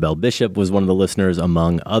great. Isabel Bishop was one of the listeners,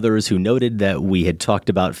 among others, who noted that we had talked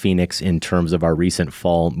about Phoenix in terms of our recent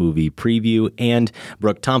fall movie preview. And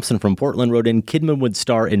Brooke Thompson from Portland wrote in, Kidman would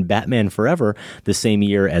star in Batman Forever the same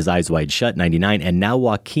year as Eyes Wide Shut, 99, and now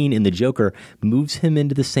Joaquin in The Joker moves him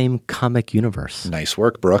into the same comic universe. Nice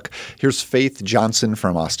work, Brooke. Here's Faith Johnson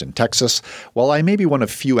from Austin, Texas. While I may be one of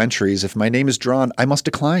few entries, if my name is drawn, I must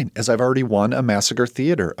decline, as I've already won a Massacre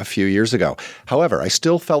Theater a few years ago. However, I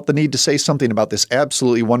still felt the need to say something about this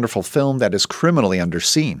absolutely wonderful film that is criminally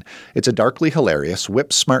underseen. It's a darkly hilarious,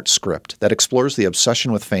 whip-smart script that explores the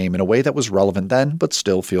obsession with fame in a way that was relevant then, but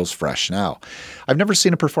still feels fresh now. I've never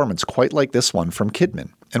seen a performance quite like this one from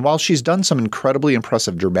Kidman. And while she's done some incredibly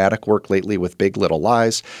impressive dramatic work lately with Big Little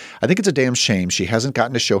Lies, I think it's a damn shame she hasn't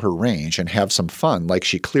gotten to show her range and have some fun like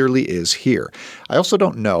she clearly is here. I also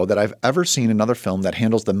don't know that I've ever seen another film that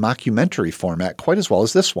handles the mockumentary format quite as well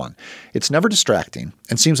as this one. It's never distracting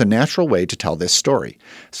and seems a natural way to tell this story.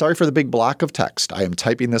 Sorry for the big block of text. I am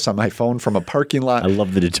typing this on my phone from a parking lot. I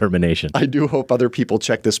love the determination. I do hope other people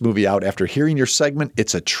check this movie out after hearing your segment.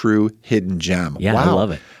 It's a true hidden gem. Yeah, wow. I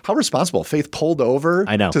love it. How responsible. Faith pulled over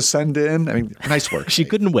to send in. I mean, nice work. She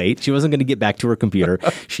couldn't wait. She wasn't going to get back to her computer.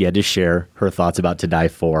 She had to share her thoughts about To Die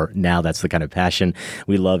For. Now that's the kind of passion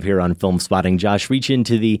we love here on Film Spotting. Josh, reach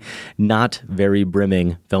into the not very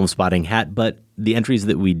brimming Film Spotting hat, but the entries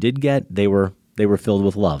that we did get, they were filled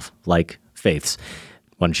with love, like Faith's.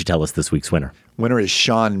 Why don't you tell us this week's winner? Winner is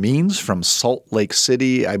Sean Means from Salt Lake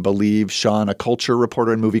City. I believe Sean, a culture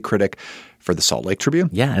reporter and movie critic for the Salt Lake Tribune.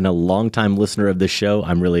 Yeah, and a longtime listener of the show.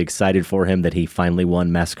 I'm really excited for him that he finally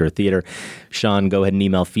won Massacre Theater. Sean, go ahead and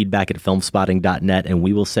email feedback at filmspotting.net, and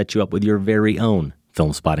we will set you up with your very own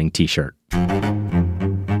Film Spotting t-shirt. How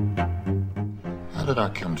did I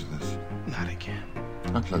come to this? Not again.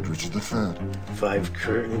 I played Richard III. 5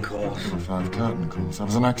 curtain calls. There were 5 curtain calls. I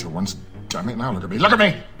was an actor once. Damn it, now look at me. Look at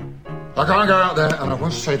me! I can't go out there and I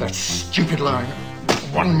won't say that stupid line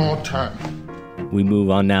one more time. We move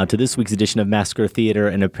on now to this week's edition of Massacre Theater,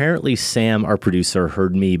 and apparently Sam, our producer,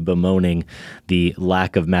 heard me bemoaning the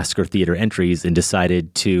lack of Massacre Theater entries and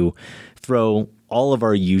decided to throw all of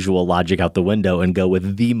our usual logic out the window and go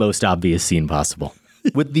with the most obvious scene possible,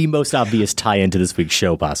 with the most obvious tie-in to this week's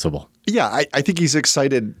show possible. Yeah, I think he's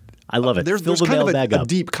excited. I love it. There's kind of a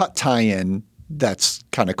deep cut tie-in that's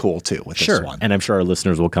kind of cool too with this one. And I'm sure our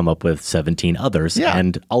listeners will come up with 17 others. Yeah.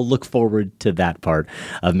 And I'll look forward to that part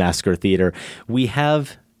of Massacre Theater. We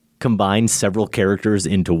have combined several characters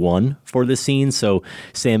into one for this scene. So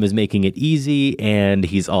Sam is making it easy, and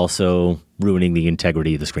he's also ruining the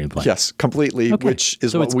integrity of the screenplay. Yes, completely, Okay. which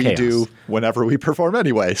is So what it's we chaos. do whenever we perform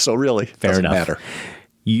anyway. So really, Fair doesn't enough. matter.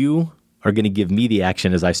 You are going to give me the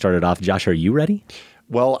action as I started off. Josh, are you ready?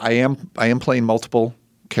 Well, I am playing multiple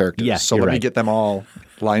characters. Yeah, so you're let me right. get them all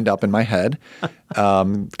lined up in my head,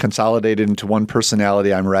 consolidated into one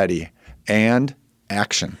personality. I'm ready. And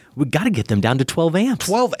action. We got to get them down to 12 amps.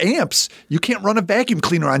 12 amps? You can't run a vacuum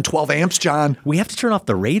cleaner on 12 amps, John. We have to turn off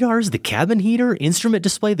the radars, the cabin heater, instrument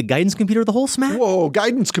display, the guidance computer, the whole smack. Whoa,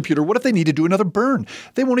 guidance computer. What if they need to do another burn?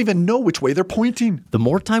 They won't even know which way they're pointing. The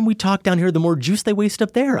more time we talk down here, the more juice they waste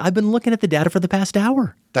up there. I've been looking at the data for the past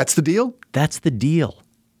hour. That's the deal? That's the deal.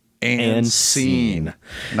 And scene.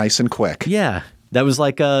 Nice and quick. Yeah. That was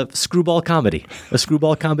like a screwball comedy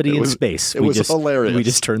in space. It was hilarious. We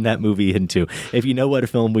just turned that movie into. If you know what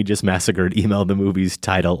film we just massacred, email the movie's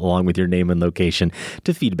title along with your name and location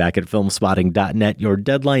to feedback@filmspotting.net. Your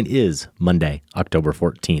deadline is Monday, October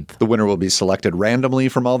 14th. The winner will be selected randomly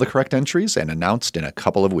from all the correct entries and announced in a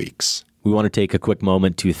couple of weeks. We want to take a quick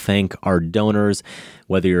moment to thank our donors,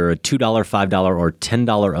 whether you're a $2, $5, or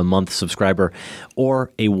 $10 a month subscriber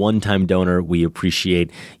or a one-time donor. We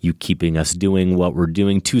appreciate you keeping us doing what we're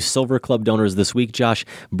doing. 2 Silver Club donors this week, Josh,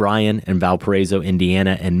 Brian in Valparaiso,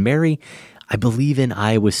 Indiana, and Mary, I believe, in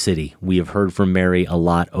Iowa City. We have heard from Mary a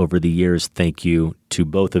lot over the years. Thank you to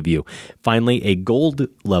both of you. Finally, a gold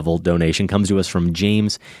level donation comes to us from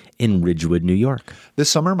James in Ridgewood, New York. This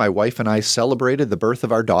summer, my wife and I celebrated the birth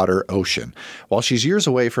of our daughter, Ocean. While she's years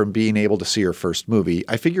away from being able to see her first movie,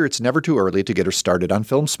 I figure it's never too early to get her started on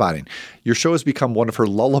Film Spotting. Your show has become one of her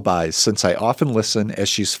lullabies since I often listen as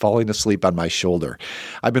she's falling asleep on my shoulder.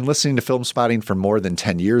 I've been listening to Film Spotting for more than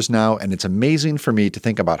 10 years now, and it's amazing for me to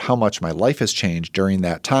think about how much my life has changed during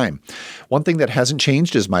that time. One thing that hasn't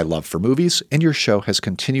changed is my love for movies, and your show has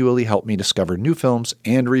continually helped me discover new films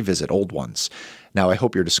and revisit old ones. Now, I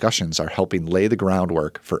hope your discussions are helping lay the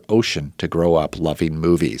groundwork for Ocean to grow up loving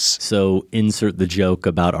movies. So insert the joke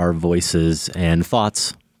about our voices and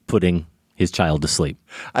thoughts putting his child to sleep.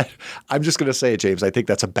 I'm just going to say it, James. I think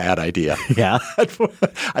that's a bad idea. Yeah? I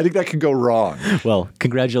think that could go wrong. Well,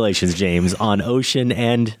 congratulations, James, on Ocean,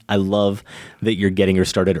 and I love that you're getting her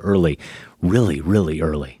started early. Really, really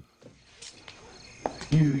early.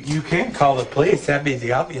 You can't call the police. That'd be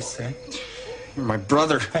the obvious thing. You're my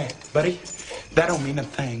brother. Hey, buddy, that don't mean a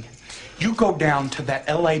thing. You go down to that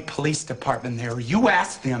LA Police Department there. You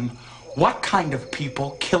ask them what kind of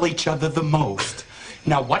people kill each other the most.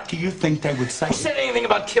 Now, what do you think they would say? Who said anything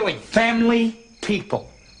about killing? Family people.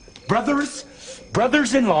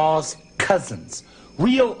 Brothers-in-laws, cousins.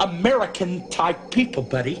 Real American-type people,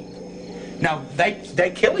 buddy. Now,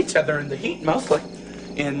 they kill each other in the heat, mostly.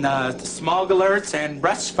 In smog alerts and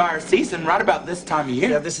brush fire season right about this time of year.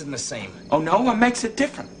 Yeah, this isn't the same. Oh, no? What makes it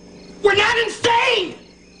different? We're not insane!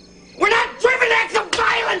 We're not driven acts of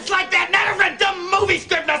violence like that! Not over a dumb movie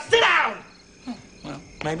script! Now sit down! Well,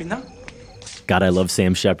 maybe not. God, I Love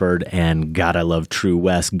Sam Shepard and God, I Love True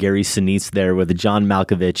West. Gary Sinise there with John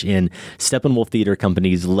Malkovich in Steppenwolf Theater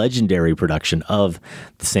Company's legendary production of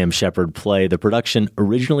the Sam Shepard play. The production,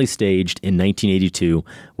 originally staged in 1982,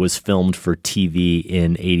 was filmed for TV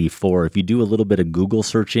in 84. If you do a little bit of Google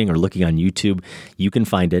searching or looking on YouTube, you can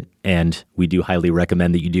find it, and we do highly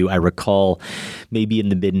recommend that you do. I recall maybe in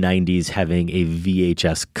the mid-90s having a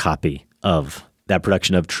VHS copy of that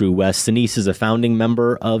production of True West. Sinise is a founding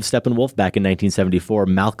member of Steppenwolf back in 1974.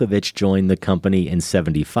 Malkovich joined the company in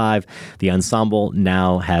 75. The ensemble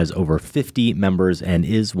now has over 50 members and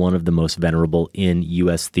is one of the most venerable in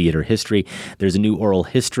U.S. theater history. There's a new oral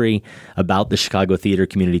history about the Chicago theater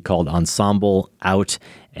community called Ensemble out,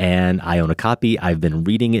 and I own a copy. I've been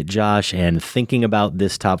reading it, Josh, and thinking about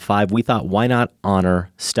this top 5. We thought, why not honor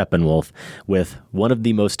Steppenwolf with one of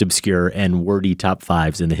the most obscure and wordy top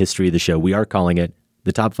 5s in the history of the show? We are calling it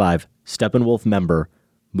the top 5 Steppenwolf member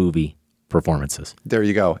movie performances. There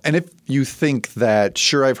you go. And if you think that,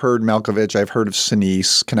 sure, I've heard Malkovich, I've heard of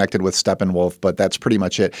Sinise connected with Steppenwolf, but that's pretty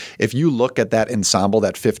much it. If you look at that ensemble,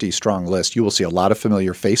 that 50-strong list, you will see a lot of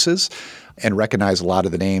familiar faces and recognize a lot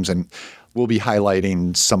of the names. And we'll be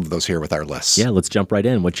highlighting some of those here with our lists. Yeah, let's jump right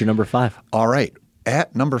in. What's your number 5? All right.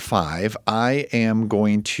 At number 5, I am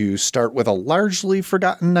going to start with a largely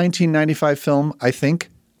forgotten 1995 film, I think,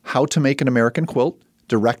 How to Make an American Quilt,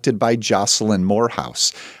 directed by Jocelyn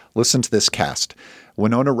Morehouse. Listen to this cast.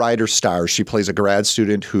 Winona Ryder stars. She plays a grad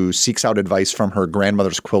student who seeks out advice from her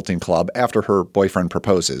grandmother's quilting club after her boyfriend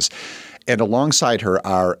proposes. And alongside her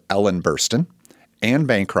are Ellen Burstyn, Anne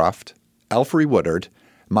Bancroft, Alfre Woodard,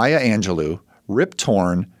 Maya Angelou, Rip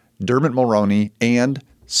Torn, Dermot Mulroney, and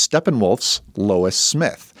Steppenwolf's Lois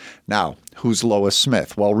Smith. Now, who's Lois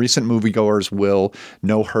Smith? Well, recent moviegoers will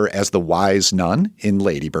know her as the wise nun in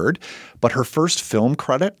Lady Bird, but her first film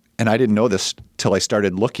credit, and I didn't know this till I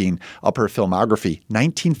started looking up her filmography,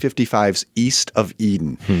 1955's East of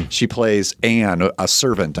Eden. She plays Anne, a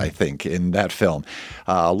servant, I think, in that film.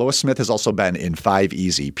 Lois Smith has also been in 5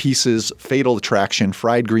 Easy Pieces, Fatal Attraction,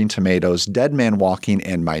 Fried Green Tomatoes, Dead Man Walking,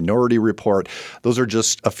 and Minority Report. Those are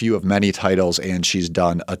just a few of many titles, and she's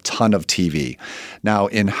done a ton of TV. Now,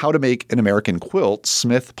 in How to Make an American Quilt,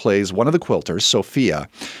 Smith plays one of the quilters, Sophia,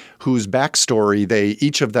 whose backstory,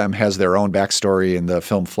 each of them has their own backstory, and the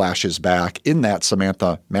film flashes back. In that,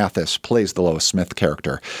 Samantha Mathis plays the Lois Smith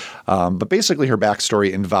character. But basically her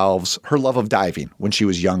backstory involves her love of diving when she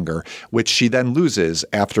was younger, which she then loses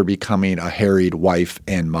after becoming a harried wife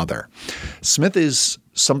and mother. Smith is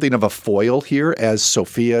something of a foil here as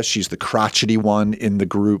Sophia. She's the crotchety one in the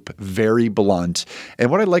group, very blunt.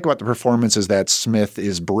 And what I like about the performance is that Smith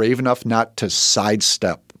is brave enough not to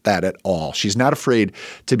sidestep that at all. She's not afraid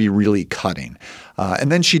to be really cutting.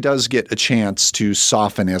 And then she does get a chance to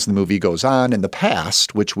soften as the movie goes on. In the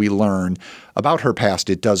past, which we learn about her past,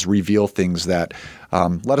 it does reveal things that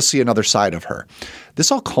let us see another side of her.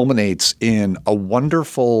 This all culminates in a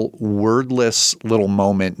wonderful, wordless little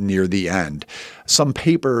moment near the end. Some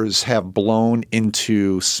papers have blown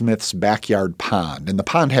into Smith's backyard pond, and the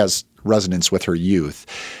pond has resonance with her youth.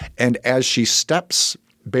 And as she steps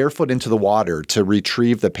barefoot into the water to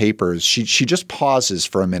retrieve the papers, she just pauses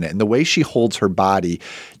for a minute. And the way she holds her body,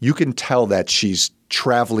 you can tell that she's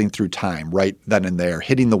traveling through time right then and there,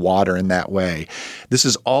 hitting the water in that way. This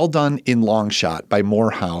is all done in long shot by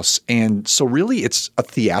Morehouse. And so really it's a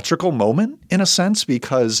theatrical moment in a sense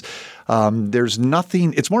because there's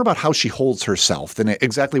nothing, it's more about how she holds herself than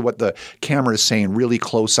exactly what the camera is saying really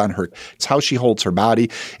close on her. It's how she holds her body.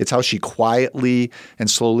 It's how she quietly and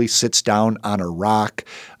slowly sits down on a rock.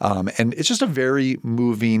 And it's just a very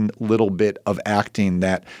moving little bit of acting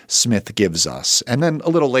that Smith gives us. And then a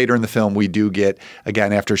little later in the film, we do get,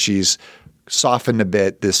 again, after she's softened a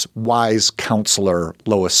bit, this wise counselor,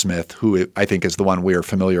 Lois Smith, who I think is the one we're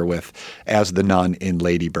familiar with as the nun in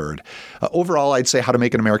Lady Bird. Overall, I'd say How to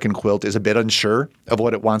Make an American Quilt is a bit unsure of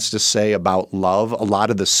what it wants to say about love. A lot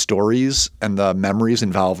of the stories and the memories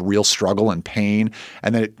involve real struggle and pain,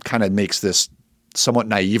 and then it kind of makes this somewhat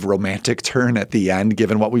naive romantic turn at the end,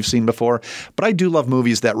 given what we've seen before. But I do love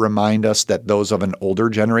movies that remind us that those of an older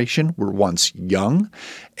generation were once young.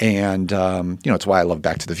 And, it's why I love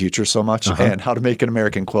Back to the Future so much. And How to Make an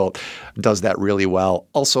American Quilt does that really well.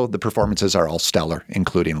 Also, the performances are all stellar,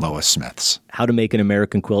 including Lois Smith's. How to Make an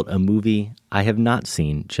American Quilt, a movie I have not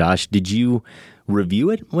seen. Josh, did you review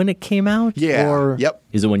it when it came out? Yeah. Or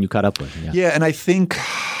is it one you caught up with? Yeah, and I think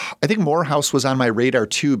Morehouse was on my radar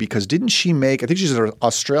too because didn't she make – I think she's an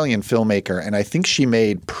Australian filmmaker, and I think she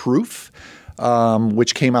made Proof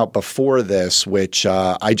which came out before this, which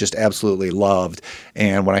I just absolutely loved.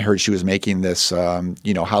 And when I heard she was making this,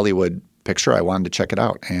 Hollywood picture, I wanted to check it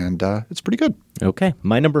out, and it's pretty good. Okay.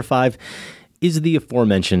 My number 5 is the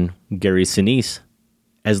aforementioned Gary Sinise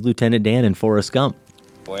as Lieutenant Dan in Forrest Gump.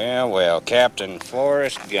 Well, Captain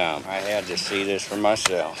Forrest Gump. I had to see this for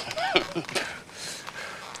myself.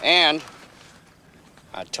 And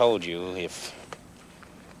I told you if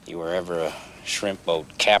you were ever a shrimp boat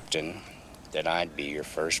captain that I'd be your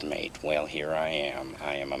first mate. Well, here I am.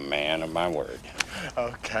 I am a man of my word.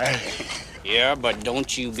 Okay. Yeah, but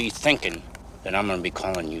don't you be thinking that I'm going to be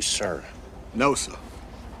calling you sir. No, sir.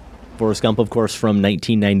 Forrest Gump, of course, from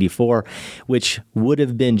 1994, which would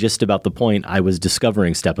have been just about the point I was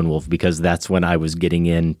discovering Steppenwolf, because that's when I was getting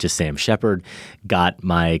into Sam Shepard, got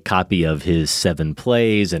my copy of his 7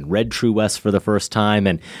 plays and read True West for the first time.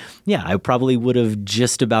 And yeah, I probably would have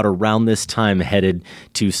just about around this time headed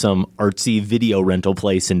to some artsy video rental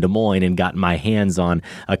place in Des Moines and gotten my hands on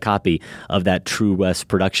a copy of that True West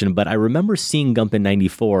production. But I remember seeing Gump in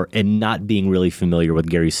 94 and not being really familiar with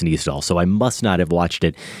Gary Sinise at all, so I must not have watched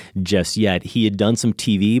it just yet. He had done some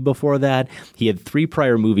TV before that. He had 3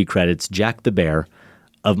 prior movie credits: Jack the Bear,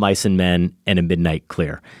 Of Mice and Men, and A Midnight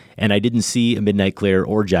Clear. And I didn't see A Midnight Clear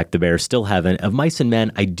or Jack the Bear, still haven't. Of Mice and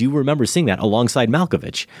Men, I do remember seeing that alongside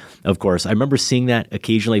Malkovich. Of course, I remember seeing that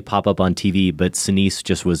occasionally pop up on TV, but Sinise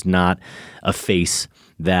just was not a face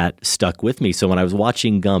that stuck with me. So when I was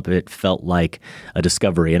watching Gump, it felt like a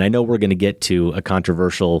discovery. And I know we're going to get to a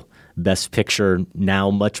controversial Best Picture, now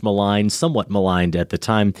much maligned, somewhat maligned at the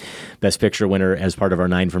time, Best Picture winner as part of our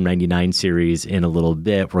 9 from 99 series in a little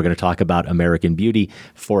bit. We're going to talk about American Beauty.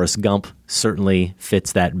 Forrest Gump certainly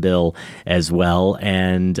fits that bill as well.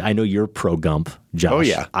 And I know you're pro Gump, Josh. Oh,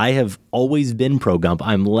 yeah. I have always been pro Gump.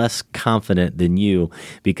 I'm less confident than you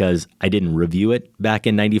because I didn't review it back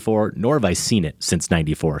in 94, nor have I seen it since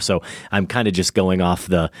 94. So I'm kind of just going off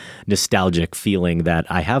the nostalgic feeling that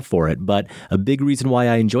I have for it. But a big reason why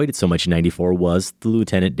I enjoyed it so much in 94 was the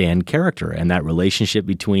Lieutenant Dan character and that relationship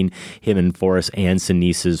between him and Forrest and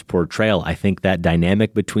Sinise's portrayal. I think that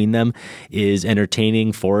dynamic between them is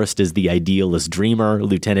entertaining. Forrest is the idealist dreamer.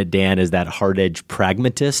 Lieutenant Dan is that hard-edged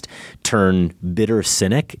pragmatist turned bitter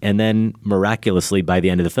cynic. And then miraculously by the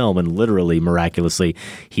end of the film, and literally miraculously,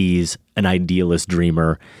 he's an idealist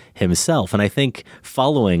dreamer himself. And I think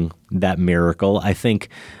following that miracle, I think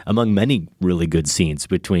among many really good scenes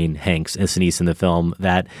between Hanks and Sinise in the film,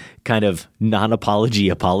 that kind of non-apology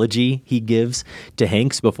apology he gives to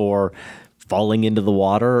Hanks before falling into the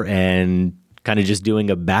water and kind of just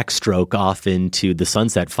doing a backstroke off into the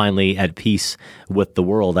sunset, finally at peace with the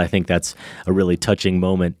world. I think that's a really touching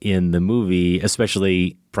moment in the movie,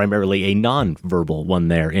 especially primarily a non-verbal one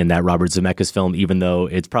there in that Robert Zemeckis film, even though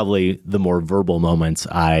it's probably the more verbal moments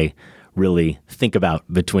I really think about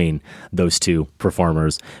between those two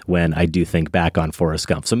performers when I do think back on Forrest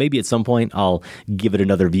Gump. So maybe at some point I'll give it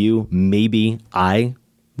another view. Maybe I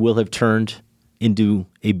will have turned into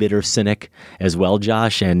a bitter cynic as well,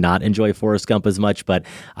 Josh, and not enjoy Forrest Gump as much, but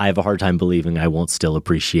I have a hard time believing I won't still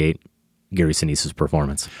appreciate Gary Sinise's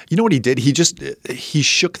performance. You know what he did? He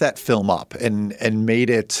shook that film up and made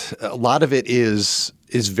it, a lot of it is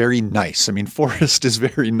very nice. I mean, Forrest is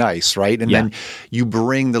very nice, right? And then you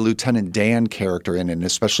bring the Lieutenant Dan character in, and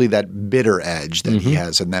especially that bitter edge that he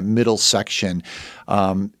has in that middle section.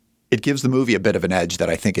 It gives the movie a bit of an edge that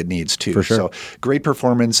I think it needs too. For sure. So great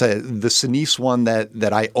performance. The Sinise one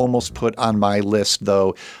that I almost put on my list,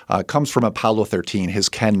 though, comes from Apollo 13. His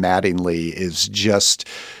Ken Mattingly is just,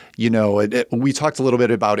 we talked a little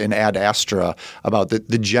bit about in Ad Astra about the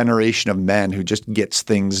generation of men who just gets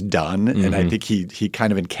things done. Mm-hmm. And I think he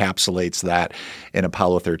kind of encapsulates that in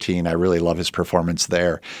Apollo 13. I really love his performance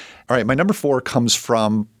there. All right, my number 4 comes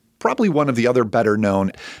from probably one of the other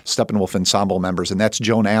better-known Steppenwolf Ensemble members, and that's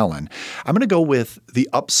Joan Allen. I'm going to go with The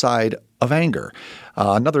Upside of Anger,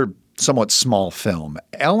 another somewhat small film.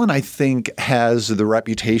 Allen, I think, has the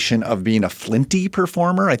reputation of being a flinty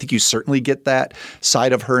performer. I think you certainly get that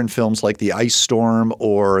side of her in films like The Ice Storm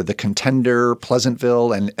or The Contender,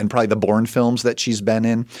 Pleasantville, and probably the Bourne films that she's been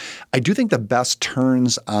in. I do think the best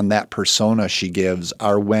turns on that persona she gives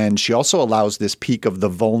are when she also allows this peak of the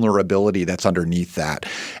vulnerability that's underneath that.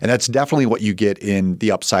 And that's definitely what you get in The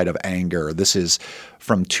Upside of Anger. This is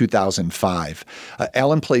from 2005.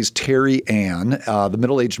 Allen plays Terry Ann, the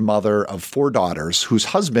middle-aged mother of 4 daughters whose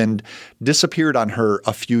husband disappeared on her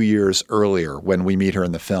a few years earlier when we meet her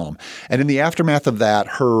in the film. And in the aftermath of that,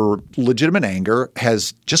 her legitimate anger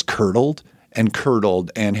has just curdled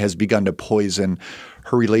and has begun to poison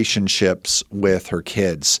her relationships with her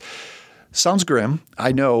kids. Sounds grim,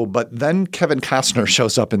 I know, but then Kevin Costner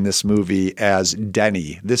shows up in this movie as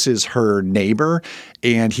Denny. This is her neighbor,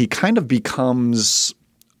 and he kind of becomes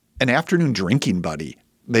an afternoon drinking buddy.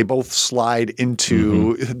 They both slide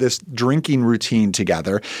into this drinking routine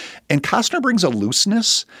together. And Costner brings a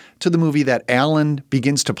looseness to the movie that Allen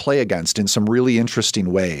begins to play against in some really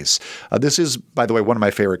interesting ways. This is, by the way, one of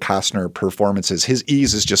my favorite Costner performances. His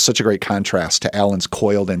ease is just such a great contrast to Allen's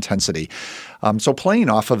coiled intensity. So playing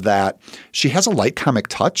off of that, she has a light comic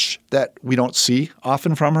touch that we don't see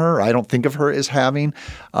often from her. I don't think of her as having.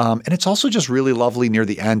 And it's also just really lovely near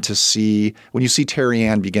the end to see when you see Terry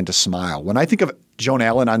Ann begin to smile. When I think of Joan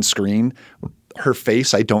Allen on screen, her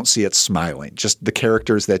face, I don't see it smiling, just the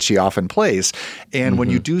characters that she often plays. And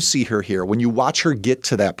when you do see her here, when you watch her get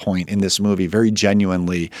to that point in this movie, very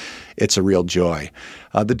genuinely, it's a real joy.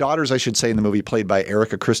 The daughters, I should say, in the movie played by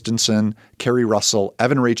Erica Christensen, Kerry Russell,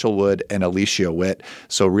 Evan Rachel Wood, and Alicia Witt.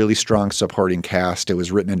 So really strong supporting cast. It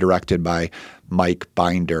was written and directed by Mike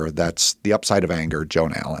Binder. That's The Upside of Anger,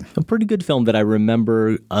 Joan Allen. A pretty good film that I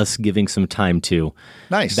remember us giving some time to.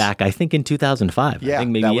 Nice. Back, I think, in 2005. Yeah, I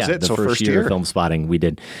think maybe, that was it. The So first year of Film Spotting, we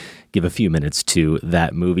did give a few minutes to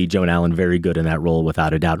that movie. Joan Allen, very good in that role,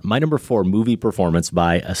 without a doubt. My number 4 movie performance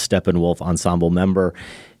by a Steppenwolf ensemble member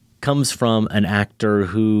comes from an actor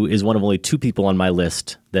who is one of only 2 people on my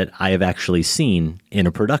list that I have actually seen in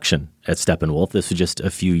a production at Steppenwolf. This was just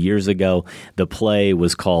a few years ago. The play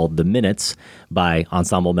was called The Minutes by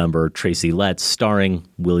ensemble member Tracy Letts, starring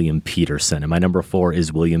William Peterson. And my number 4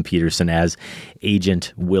 is William Peterson as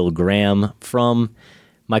Agent Will Graham from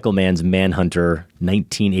Michael Mann's Manhunter.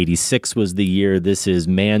 1986 was the year. This is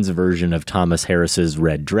Mann's version of Thomas Harris's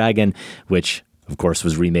Red Dragon, which of course,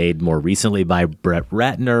 was remade more recently by Brett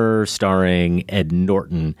Ratner, starring Ed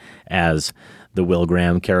Norton as the Will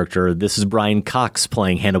Graham character. This is Brian Cox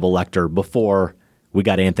playing Hannibal Lecter before we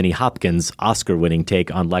got Anthony Hopkins' Oscar-winning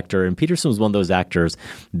take on Lecter. And Peterson was one of those actors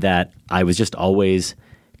that I was just always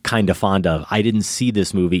kind of fond of. I didn't see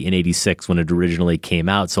this movie in 86 when it originally came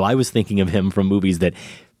out, so I was thinking of him from movies that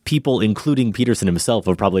people, including Peterson himself,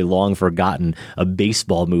 have probably long forgotten. A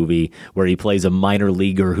baseball movie where he plays a minor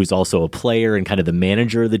leaguer who's also a player and kind of the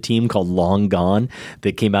manager of the team, called Long Gone,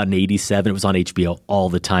 that came out in 87. It was on HBO all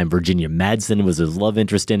the time. Virginia Madsen was his love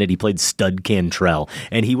interest in it. He played Stud Cantrell,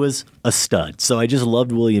 and he was a stud. So I just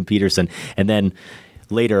loved William Peterson. And then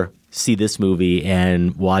later, see this movie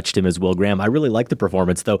and watched him as Will Graham. I really liked the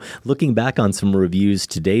performance, though. Looking back on some reviews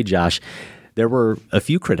today, Josh, there were a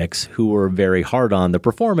few critics who were very hard on the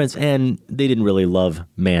performance, and they didn't really love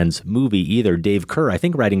Mann's movie either. Dave Kerr, I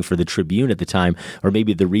think writing for the Tribune at the time, or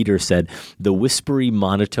maybe the Reader, said, "The whispery,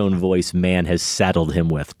 monotone voice Mann has saddled him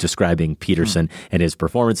with," describing Peterson and his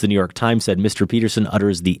performance. The New York Times said, "Mr. Peterson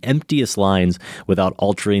utters the emptiest lines without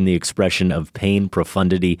altering the expression of pain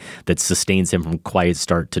profundity that sustains him from quiet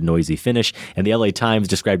start to noisy finish." And the LA Times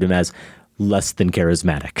described him as less than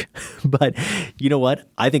charismatic. But you know what?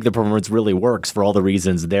 I think the performance really works for all the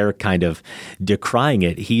reasons they're kind of decrying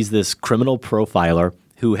it. He's this criminal profiler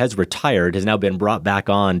who has retired, has now been brought back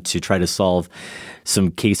on to try to solve some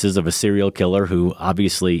cases of a serial killer who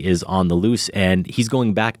obviously is on the loose. And he's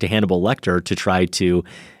going back to Hannibal Lecter to try to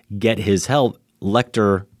get his help.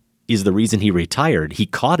 Lecter is the reason he retired. He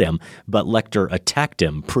caught him, but Lecter attacked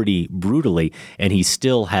him pretty brutally, and he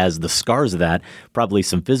still has the scars of that, probably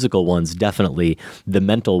some physical ones, definitely the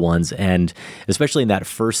mental ones. And especially in that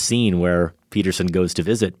first scene where Peterson goes to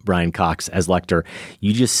visit Brian Cox as Lecter,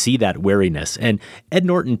 you just see that wariness. And Ed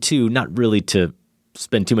Norton, too, not really to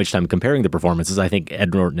spend too much time comparing the performances. I think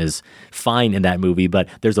Ed Norton is fine in that movie, but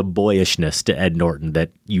there's a boyishness to Ed Norton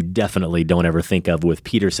that you definitely don't ever think of with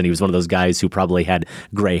Peterson. He was one of those guys who probably had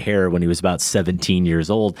gray hair when he was about 17 years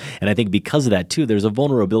old. And I think because of that, too, there's a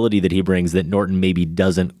vulnerability that he brings that Norton maybe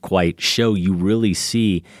doesn't quite show. You really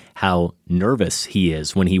see how nervous he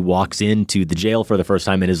is when he walks into the jail for the first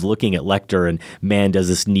time and is looking at Lecter, and Mann does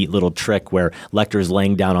this neat little trick where Lecter's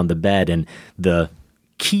laying down on the bed and the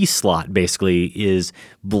key slot basically is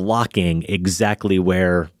blocking exactly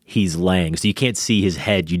where he's laying. So you can't see his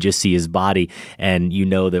head, you just see his body, and you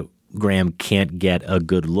know that Graham can't get a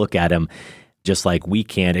good look at him. Just like we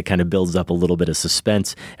can, it kind of builds up a little bit of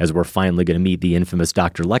suspense as we're finally going to meet the infamous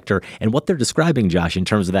Dr. Lecter. And what they're describing, Josh, in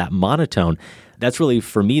terms of that monotone, that's really,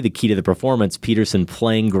 for me, the key to the performance. Peterson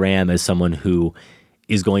playing Graham as someone who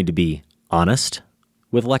is going to be honest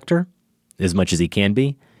with Lecter as much as he can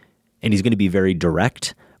be. And he's going to be very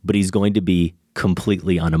direct, but he's going to be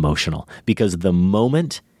completely unemotional, because the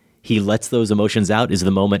moment he lets those emotions out is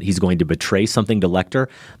the moment he's going to betray something to Lecter,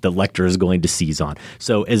 that Lecter is going to seize on.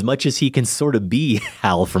 So as much as he can sort of be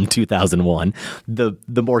Hal from 2001, the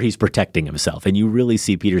more he's protecting himself. And you really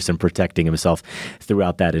see Peterson protecting himself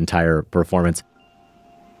throughout that entire performance.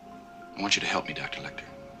 I want you to help me, Dr. Lecter.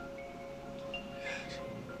 Yes.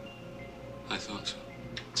 I thought so.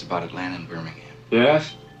 It's about Atlanta and Birmingham.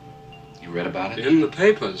 Yes? You read about it? In the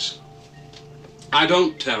papers. I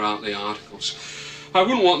don't tear out the articles. I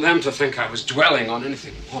wouldn't want them to think I was dwelling on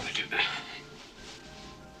anything morbid.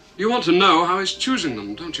 You want to know how he's choosing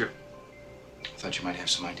them, don't you? I thought you might have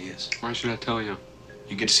some ideas. Why should I tell you?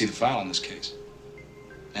 You get to see the file in this case.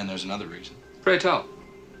 And there's another reason. Pray tell.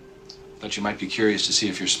 Thought you might be curious to see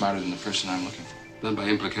if you're smarter than the person I'm looking for. Then by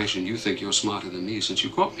implication, you think you're smarter than me since you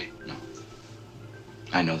caught me. No.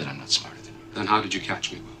 I know that I'm not smarter than you. Then how did you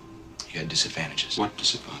catch me? You had disadvantages. What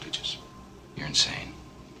disadvantages? You're insane.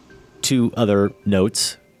 2 other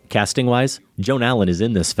notes, casting-wise. Joan Allen is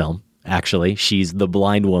in this film, actually. She's the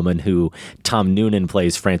blind woman who Tom Noonan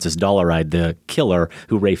plays Frances Dollaride, the killer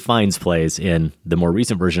who Ray Fiennes plays in the more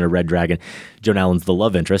recent version of Red Dragon. Joan Allen's the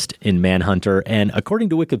love interest in Manhunter. And according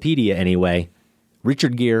to Wikipedia, anyway,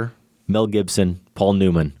 Richard Gere, Mel Gibson, Paul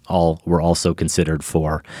Newman, all were also considered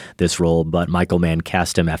for this role, but Michael Mann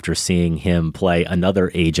cast him after seeing him play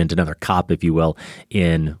another agent, another cop, if you will,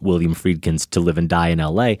 in William Friedkin's To Live and Die in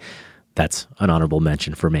L.A. That's an honorable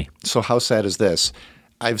mention for me. So how sad is this?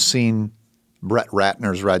 I've seen Brett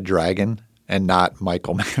Ratner's Red Dragon and not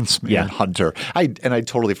Michael Mann's Manhunter. I'd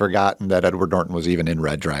totally forgotten that Edward Norton was even in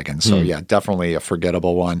Red Dragon. So yeah, definitely a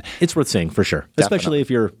forgettable one. It's worth seeing for sure, especially if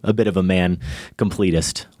you're a bit of a man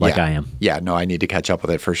completist like I am. Yeah, no, I need to catch up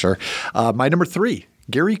with it for sure. My number 3,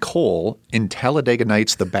 Gary Cole in Talladega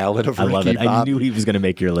Nights, The Ballad of Ricky Bobby. I love it. I knew he was going to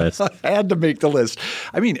make your list. I had to make the list.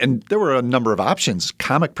 I mean, and there were a number of options,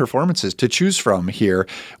 comic performances to choose from here.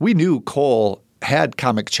 We knew Cole had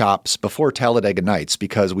comic chops before Talladega Nights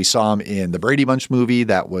because we saw him in the Brady Bunch movie.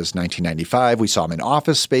 That was 1995. We saw him in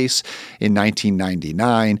Office Space in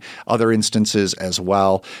 1999. Other instances as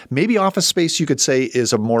well. Maybe Office Space, you could say,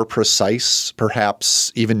 is a more precise,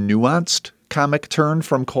 perhaps even nuanced comic turn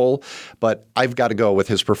from Cole. But I've got to go with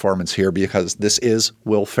his performance here because this is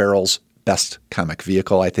Will Ferrell's best comic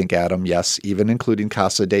vehicle, I think, Adam. Yes, even including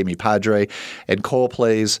Casa de Mi Padre. And Cole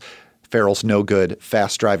plays Ferrell's no-good,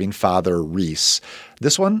 fast-driving father, Reese.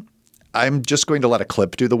 This one, I'm just going to let a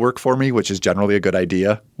clip do the work for me, which is generally a good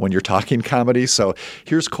idea when you're talking comedy. So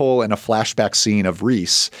here's Cole in a flashback scene of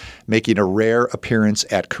Reese making a rare appearance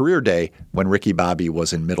at Career Day when Ricky Bobby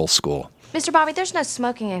was in middle school. Mr. Bobby, there's no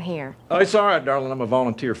smoking in here. Oh, it's all right, darling. I'm a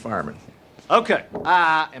volunteer fireman. Okay,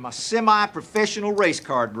 I am a semi-professional race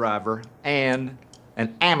car driver and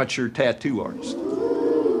an amateur tattoo artist.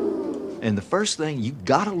 And the first thing you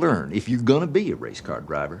gotta learn if you're gonna be a race car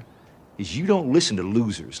driver is you don't listen to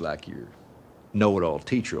losers like your know-it-all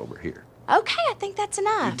teacher over here. Okay, I think that's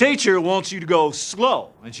enough. Your teacher wants you to go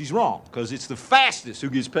slow, and she's wrong, because it's the fastest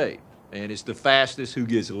who gets paid, and it's the fastest who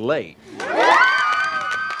gets laid.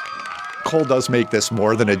 Cole does make this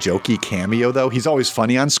more than a jokey cameo, though. He's always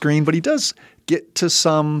funny on screen, but he does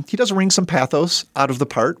wring some pathos out of the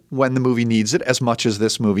part when the movie needs it, as much as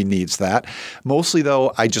this movie needs that. Mostly,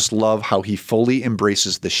 though, I just love how he fully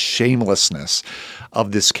embraces the shamelessness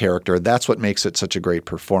of this character. That's what makes it such a great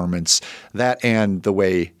performance. That and the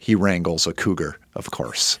way he wrangles a cougar, of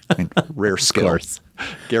course. I mean, rare skill. Of course.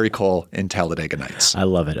 Gary Cole in Talladega Nights. I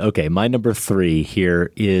love it. Okay, my number 3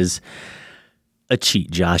 here is a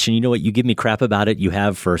cheat, Josh. And you know what? You give me crap about it. You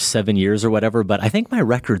have for 7 years or whatever, but I think my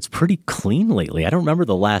record's pretty clean lately. I don't remember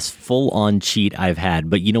the last full-on cheat I've had,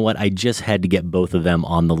 but you know what? I just had to get both of them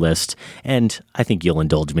on the list, and I think you'll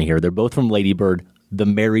indulge me here. They're both from Lady Bird, the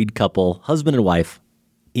married couple, husband and wife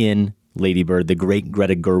in Lady Bird, the great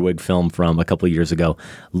Greta Gerwig film from a couple years ago.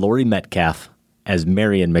 Laurie Metcalf as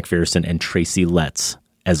Marion McPherson and Tracy Letts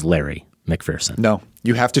as Larry McPherson. No,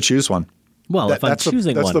 you have to choose one. Well, if I'm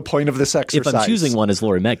choosing one. That's the point of this exercise. If I'm choosing one, is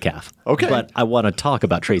Laurie Metcalf. Okay. But I want to talk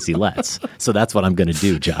about Tracy Letts. So that's what I'm going to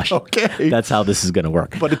do, Josh. Okay. That's how this is going to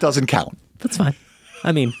work. But it doesn't count. That's fine.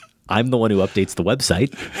 I mean, I'm the one who updates the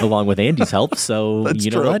website along with Andy's help. So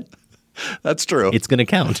you know what? That's true. It's going to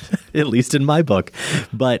count, at least in my book.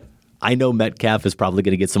 But I know Metcalf is probably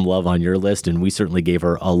going to get some love on your list, and we certainly gave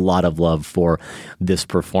her a lot of love for this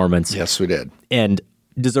performance. Yes, we did. And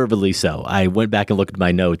deservedly so. I went back and looked at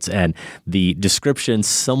my notes, and the description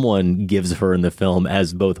someone gives her in the film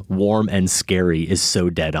as both warm and scary is so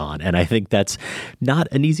dead on. And I think that's not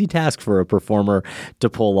an easy task for a performer to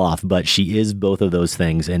pull off, but she is both of those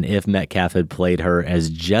things. And if Metcalf had played her as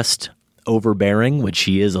just overbearing, which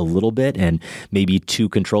she is a little bit, and maybe too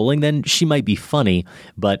controlling, then she might be funny,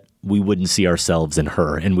 but we wouldn't see ourselves in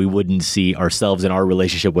her, and we wouldn't see ourselves in our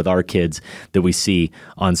relationship with our kids that we see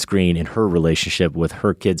on screen in her relationship with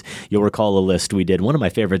her kids. You'll recall a list we did. One of my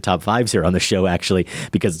favorite top fives here on the show, actually,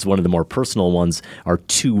 because it's one of the more personal ones, are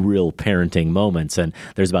 2 real parenting moments. And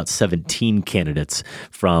there's about 17 candidates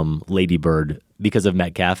from Lady Bird because of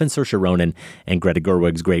Metcalf and Saoirse Ronan and Greta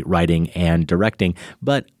Gerwig's great writing and directing.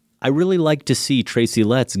 But I really like to see Tracy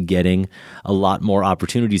Letts getting a lot more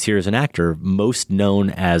opportunities here as an actor, most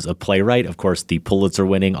known as a playwright. Of course, the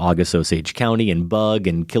Pulitzer-winning August Osage County and Bug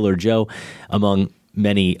and Killer Joe, among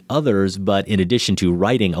many others, but in addition to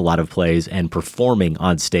writing a lot of plays and performing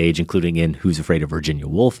on stage, including in Who's Afraid of Virginia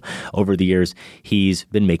Woolf over the years, he's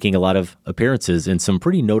been making a lot of appearances in some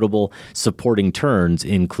pretty notable supporting turns,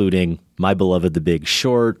 including My Beloved The Big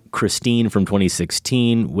Short, Christine from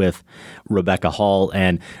 2016 with Rebecca Hall,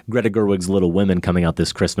 and Greta Gerwig's Little Women coming out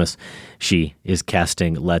this Christmas. She is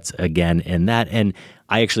casting Letts again in that. And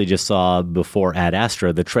I actually just saw before Ad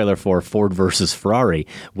Astra the trailer for Ford versus Ferrari,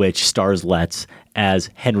 which stars Letts as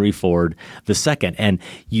Henry Ford II. And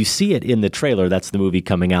you see it in the trailer. That's the movie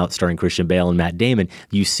coming out starring Christian Bale and Matt Damon.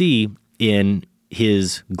 You see in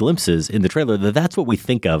his glimpses in the trailer that's what we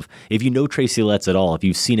think of. If you know Tracy Letts at all, if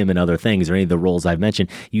you've seen him in other things or any of the roles I've mentioned,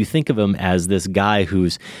 you think of him as this guy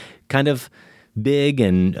who's kind of big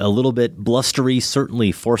and a little bit blustery, certainly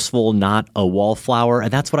forceful, not a wallflower. And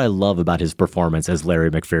that's what I love about his performance as Larry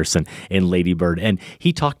McPherson in Lady Bird. And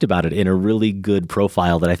he talked about it in a really good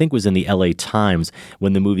profile that I think was in the LA Times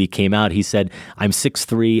when the movie came out. He said, I'm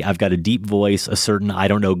 6'3", I've got a deep voice, a certain, I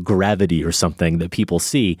don't know, gravity or something that people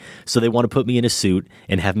see. So they want to put me in a suit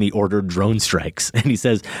and have me order drone strikes. And he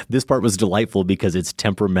says, this part was delightful because it's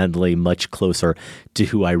temperamentally much closer to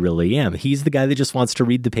who I really am. He's the guy that just wants to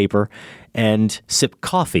read the paper and sip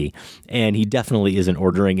coffee. And he definitely isn't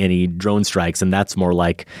ordering any drone strikes. And that's more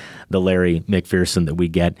like the Larry McPherson that we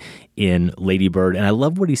get in Lady Bird. And I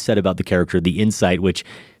love what he said about the character, the insight, which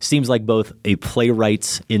seems like both a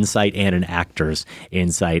playwright's insight and an actor's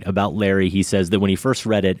insight. About Larry, he says that when he first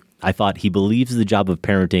read it, I thought he believes the job of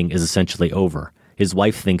parenting is essentially over. His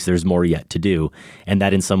wife thinks there's more yet to do, and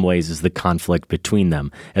that in some ways is the conflict between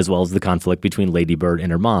them, as well as the conflict between Lady Bird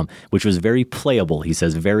and her mom, which was very playable, he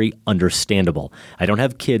says, very understandable. I don't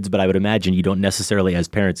have kids, but I would imagine you don't necessarily, as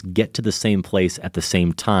parents, get to the same place at the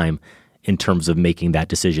same time in terms of making that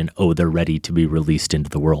decision, oh, they're ready to be released into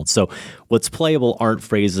the world. So what's playable aren't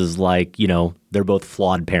phrases like, you know, they're both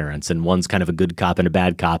flawed parents and one's kind of a good cop and a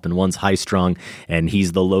bad cop and one's high-strung and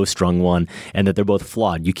he's the low-strung one, and that they're both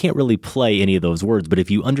flawed. You can't really play any of those words, but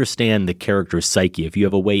if you understand the character's psyche, if you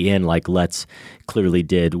have a way in like Letts clearly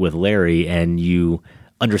did with Larry, and you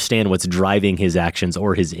understand what's driving his actions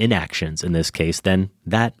or his inactions in this case, then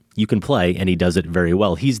that you can play, and he does it very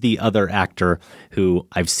well. He's the other actor who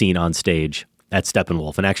I've seen on stage at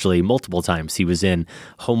Steppenwolf, and actually multiple times. He was in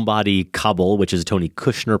Homebody Kabul, which is a Tony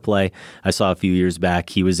Kushner play I saw a few years back.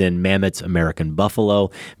 He was in Mammoth's American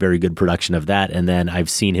Buffalo, very good production of that. And then I've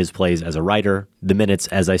seen his plays as a writer, The Minutes,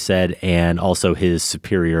 as I said, and also his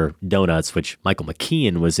Superior Donuts, which Michael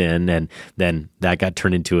McKean was in, and then that got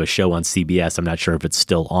turned into a show on CBS. I'm not sure if it's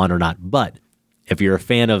still on or not, but if you're a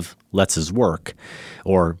fan of Letts' work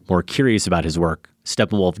or more curious about his work,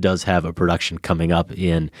 Steppenwolf does have a production coming up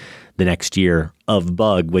in the next year of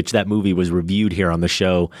Bug, which that movie was reviewed here on the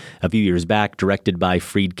show a few years back, directed by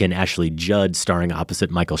Friedkin Ashley Judd, starring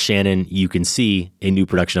opposite Michael Shannon. You can see a new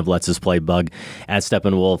production of Letts' play Bug at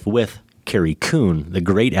Steppenwolf with Carrie Coon, the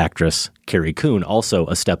great actress Carrie Coon, also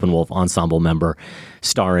a Steppenwolf ensemble member,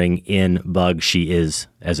 starring in Bug. She is,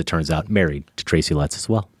 as it turns out, married to Tracy Letts as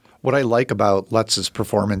well. What I like about Letts'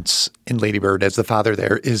 performance in Lady Bird as the father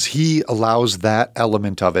there is he allows that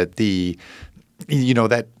element of it,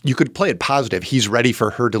 that you could play it positive. He's ready for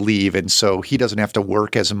her to leave, and so he doesn't have to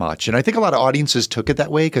work as much. And I think a lot of audiences took it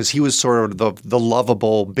that way because he was sort of the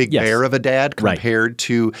lovable big bear of a dad compared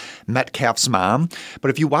to Metcalf's mom. But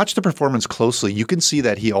if you watch the performance closely, you can see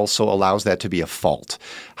that he also allows that to be a fault,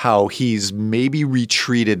 how he's maybe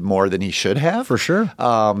retreated more than he should have. For sure.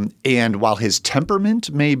 And while his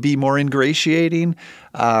temperament may be more ingratiating,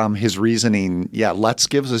 his reasoning, Letts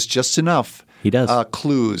gives us just enough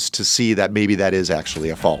clues to see that maybe that is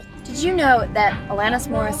actually a fault. Did you know that Alanis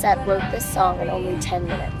Morissette wrote this song in only 10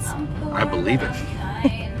 minutes? I believe it.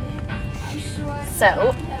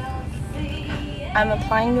 So, I'm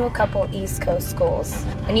applying to a couple East Coast schools.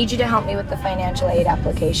 I need you to help me with the financial aid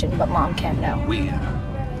application, but Mom can't know.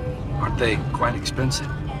 Aren't they quite expensive?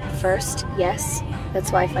 First, yes,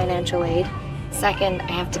 that's why financial aid. Second,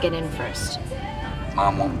 I have to get in first.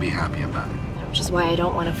 Mom won't be happy about it. which is why I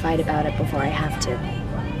don't want to fight about it before I have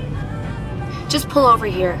to. Just pull over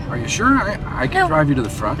here. Are you sure? I can drive you to the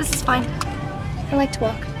front. This is fine. I like to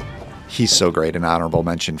walk. He's so great, an honorable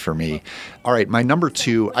mention for me. All right, my number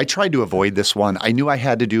 2, I tried to avoid this one. I knew I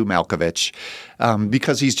had to do Malkovich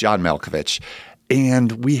because he's John Malkovich.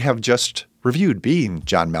 And we have just reviewed Being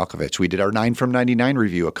John Malkovich. We did our 9 from 99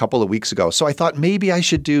 review a couple of weeks ago. So I thought maybe I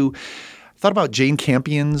should thought about Jane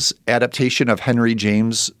Campion's adaptation of Henry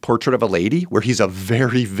James' Portrait of a Lady, where he's a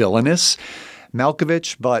very villainous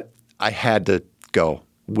Malkovich, but I had to go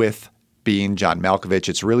with Being John Malkovich.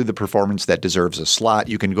 It's really the performance that deserves a slot.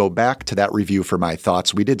 You can go back to that review for my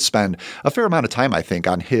thoughts. We did spend a fair amount of time, I think,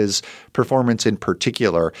 on his performance in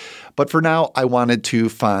particular. But for now, I wanted to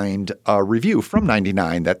find a review from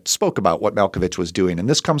 99 that spoke about what Malkovich was doing. And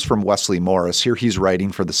this comes from Wesley Morris. Here he's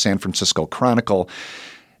writing for the San Francisco Chronicle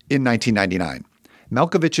in 1999.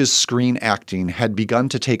 Malkovich's screen acting had begun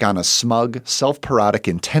to take on a smug, self-parodic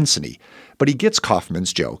intensity, but he gets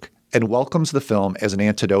Kaufman's joke and welcomes the film as an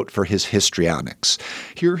antidote for his histrionics.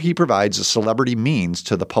 Here he provides a celebrity means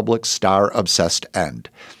to the public's star-obsessed end.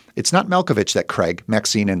 It's not Malkovich that Craig,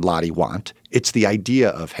 Maxine, and Lottie want. It's the idea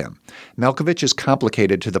of him. Malkovich is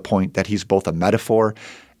complicated to the point that he's both a metaphor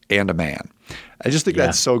and a man. I just think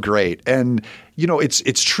that's so great. And, you know,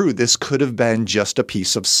 it's true. This could have been just a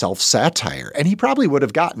piece of self-satire. And he probably would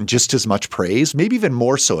have gotten just as much praise, maybe even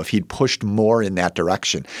more so if he'd pushed more in that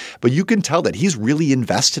direction. But you can tell that he's really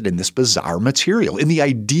invested in this bizarre material, in the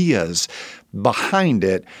ideas behind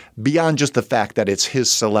it, beyond just the fact that it's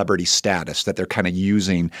his celebrity status that they're kind of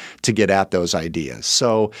using to get at those ideas.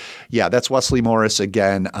 So, yeah, that's Wesley Morris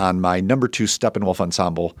again on my number 2 Steppenwolf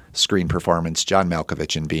Ensemble screen performance, John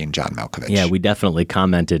Malkovich and Being John Malkovich. Yeah, we definitely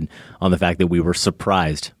commented on the fact that we were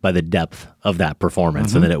surprised by the depth of that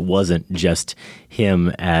performance and that it wasn't just him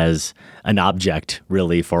as an object,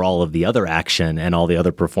 really, for all of the other action and all the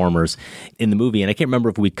other performers in the movie. And I can't remember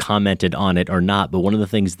if we commented on it or not, but one of the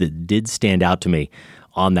things that did stand out to me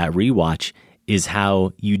on that rewatch is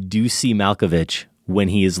how you do see Malkovich when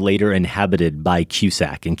he is later inhabited by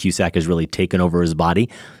Cusack, and Cusack has really taken over his body.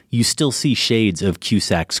 You still see shades of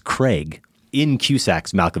Cusack's Craig in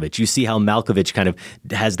Cusack's Malkovich. You see how Malkovich kind of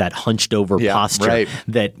has that hunched over posture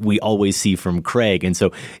that we always see from Craig. And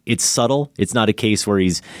so it's subtle. It's not a case where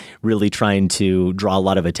he's really trying to draw a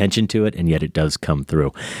lot of attention to it, and yet it does come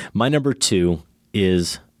through. My number 2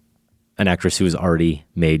 is an actress who has already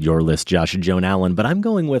made your list, Josh, Joan Allen, but I'm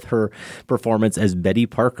going with her performance as Betty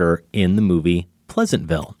Parker in the movie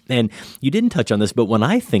Pleasantville. And you didn't touch on this, but when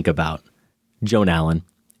I think about Joan Allen,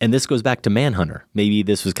 and this goes back to Manhunter. Maybe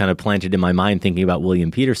this was kind of planted in my mind thinking about William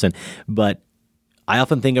Peterson, but I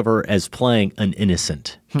often think of her as playing an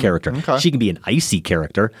innocent character. Okay. She can be an icy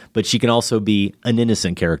character, but she can also be an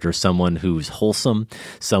innocent character, someone who's wholesome,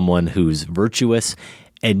 someone who's virtuous,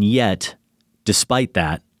 and yet, despite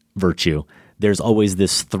that virtue, there's always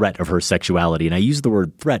this threat of her sexuality. And I use the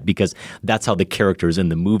word threat because that's how the characters in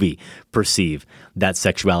the movie perceive that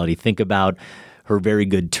sexuality. Think about her very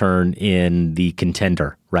good turn in The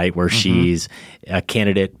Contender, right? Where she's a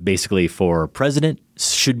candidate basically for president,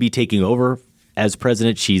 should be taking over as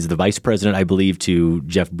president. She's the vice president, I believe, to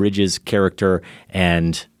Jeff Bridges' character,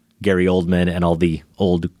 and Gary Oldman and all the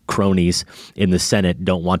old cronies in the Senate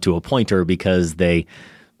don't want to appoint her because they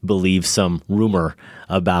believe some rumor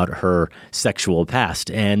about her sexual past.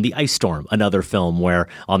 And The Ice Storm, another film where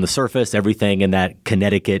on the surface, everything in that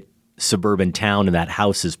Connecticut suburban town and that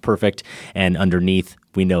house is perfect, and underneath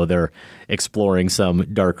we know they're exploring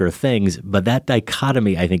some darker things. But that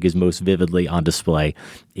dichotomy, I think, is most vividly on display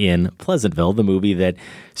in Pleasantville, the movie that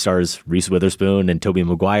stars Reese Witherspoon and Tobey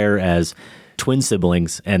Maguire as twin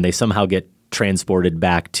siblings, and they somehow get transported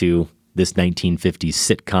back to this 1950s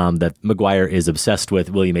sitcom that Maguire is obsessed with.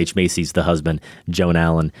 William H. Macy's the husband, Joan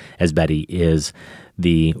Allen as Betty is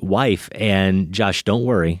the wife. And Josh, don't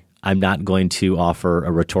worry, I'm not going to offer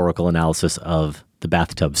a rhetorical analysis of the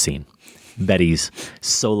bathtub scene, Betty's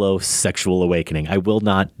solo sexual awakening. I will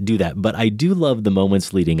not do that, but I do love the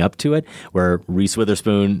moments leading up to it where Reese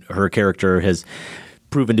Witherspoon, her character, has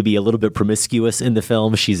proven to be a little bit promiscuous in the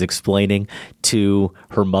film. She's explaining to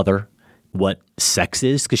her mother what sex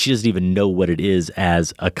is because she doesn't even know what it is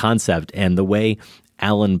as a concept. And the way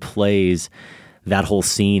Allen plays that whole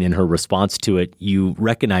scene and her response to it, you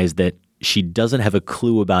recognize that she doesn't have a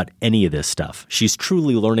clue about any of this stuff. She's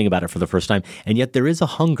truly learning about it for the first time, and yet there is a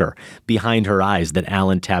hunger behind her eyes that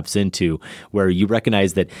Allen taps into where you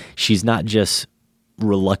recognize that she's not just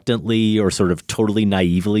reluctantly or sort of totally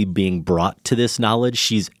naively being brought to this knowledge.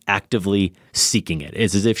 She's actively seeking it.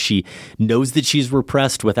 It's as if she knows that she's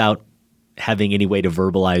repressed without having any way to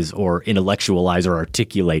verbalize or intellectualize or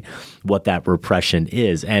articulate what that repression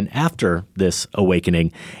is. And after this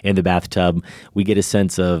awakening in the bathtub, we get a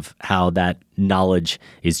sense of how that knowledge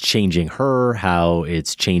is changing her, how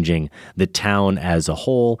it's changing the town as a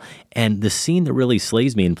whole. And the scene that really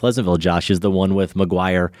slays me in Pleasantville, Josh, is the one with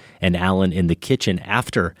McGuire and Alan in the kitchen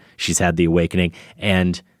after she's had the awakening,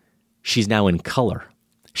 and she's now in color.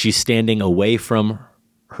 She's standing away from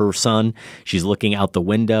her son. She's looking out the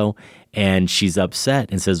window, and she's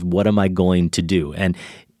upset and says, what am I going to do? And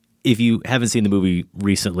if you haven't seen the movie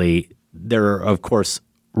recently, there are, of course,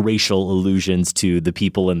 racial allusions to the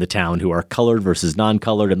people in the town who are colored versus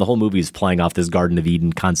non-colored. And the whole movie is playing off this Garden of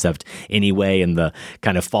Eden concept anyway, and the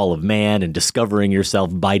kind of fall of man and discovering yourself,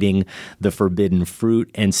 biting the forbidden fruit.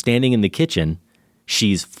 And standing in the kitchen,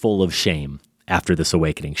 she's full of shame after this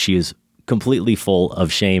awakening. She is completely full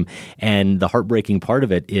of shame. And the heartbreaking part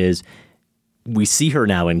of it is we see her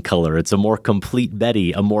now in color. It's a more complete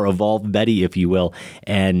Betty, a more evolved Betty, if you will,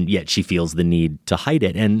 and yet she feels the need to hide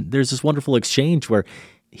it. And there's this wonderful exchange where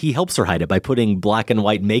he helps her hide it by putting black and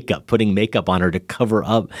white makeup, putting makeup on her to cover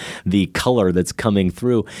up the color that's coming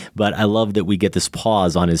through. But I love that we get this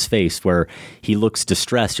pause on his face where he looks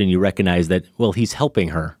distressed, and you recognize that, well, he's helping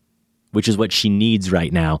her, which is what she needs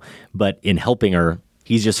right now. But in helping her,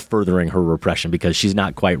 he's just furthering her repression because she's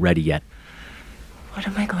not quite ready yet. What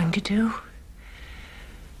am I going to do?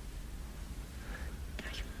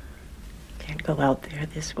 I can't go out there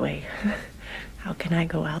this way. How can I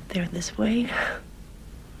go out there this way?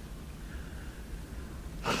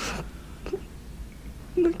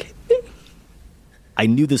 Look at me. I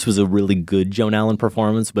knew this was a really good Joan Allen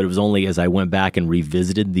performance, but it was only as I went back and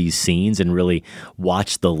revisited these scenes and really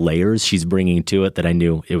watched the layers she's bringing to it that I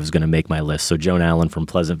knew it was going to make my list. So Joan Allen from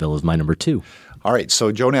Pleasantville is my number 2. All right,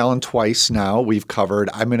 so Joan Allen twice now we've covered.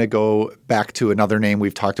 I'm going to go back to another name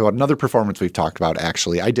we've talked about, another performance we've talked about,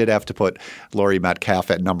 actually. I did have to put Laurie Metcalf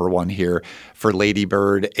at number 1 here for Lady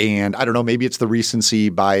Bird. And I don't know, maybe it's the recency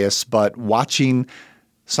bias, but watching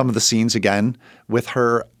some of the scenes again with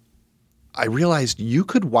her, I realized you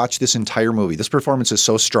could watch this entire movie. This performance is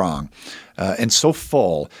so strong and so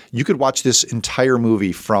full. You could watch this entire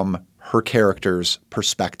movie from her character's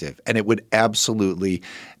perspective, and it would absolutely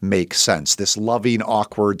make sense. This loving,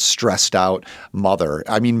 awkward, stressed out mother.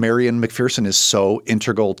 I mean, Marion McPherson is so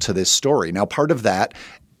integral to this story. Now, part of that,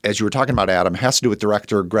 as you were talking about, Adam, has to do with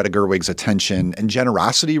director Greta Gerwig's attention and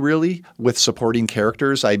generosity, really, with supporting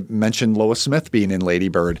characters. I mentioned Lois Smith being in Lady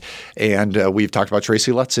Bird, and we've talked about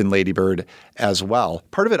Tracy Letts in Lady Bird as well.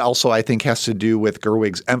 Part of it also, I think, has to do with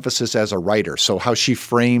Gerwig's emphasis as a writer, so how she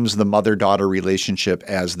frames the mother-daughter relationship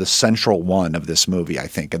as the central one of this movie, I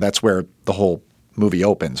think, and that's where the whole movie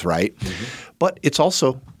opens, right? Mm-hmm. But it's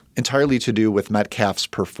also entirely to do with Metcalf's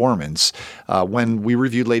performance. When we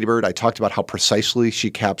reviewed Lady Bird, I talked about how precisely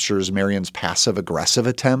she captures Marion's passive-aggressive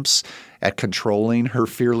attempts at controlling her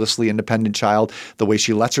fearlessly independent child, the way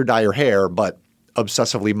she lets her dye her hair, but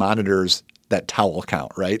obsessively monitors that towel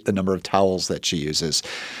count, right? The number of towels that she uses.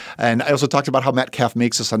 And I also talked about how Metcalf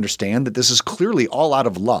makes us understand that this is clearly all out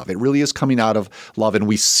of love. It really is coming out of love. And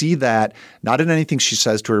we see that not in anything she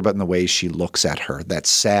says to her, but in the way she looks at her. That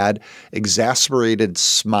sad, exasperated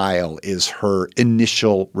smile is her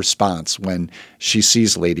initial response when she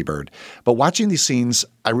sees Lady Bird. But watching these scenes,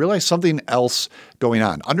 I realized something else going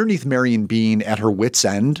on. Underneath Marion being at her wit's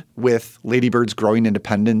end with Lady Bird's growing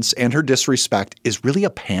independence and her disrespect is really a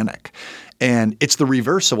panic. And it's the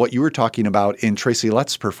reverse of what you were talking about in Tracy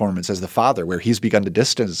Letts' performance as the father, where he's begun to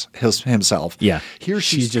distance himself. Yeah. Here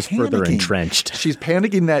she's just panicking. further entrenched. She's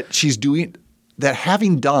panicking that she's doing that,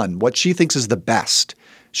 having done what she thinks is the best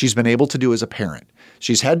she's been able to do as a parent.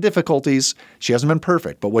 She's had difficulties. She hasn't been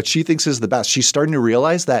perfect, but what she thinks is the best. She's starting to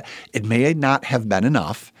realize that it may not have been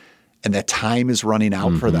enough and that time is running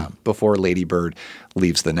out for them before Lady Bird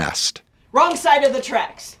leaves the nest. Wrong side of the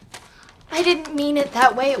tracks. I didn't mean it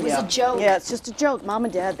that way. It was a joke. Yeah, it's just a joke. Mom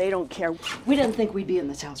and Dad, they don't care. We didn't think we'd be in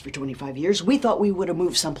this house for 25 years. We thought we would have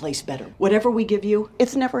moved someplace better. Whatever we give you,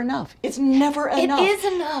 it's never enough. It's never enough. It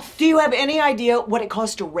is enough. Do you have any idea what it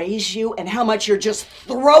costs to raise you and how much you're just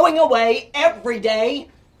throwing away every day?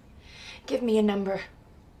 Give me a number.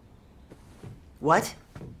 What?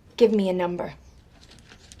 Give me a number.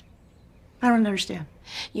 I don't understand.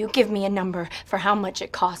 You give me a number for how much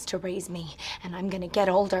it costs to raise me, and I'm gonna get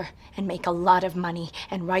older and make a lot of money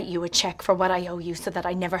and write you a check for what I owe you so that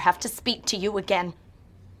I never have to speak to you again.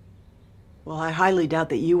 Well, I highly doubt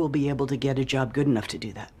that you will be able to get a job good enough to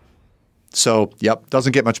do that. So, yep,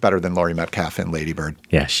 doesn't get much better than Laurie Metcalf in Lady Bird.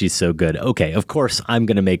 Yeah, she's so good. Okay, of course, I'm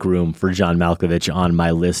going to make room for John Malkovich on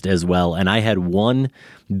my list as well. And I had one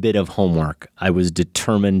bit of homework I was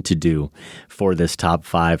determined to do for this top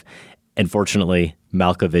 5. And fortunately,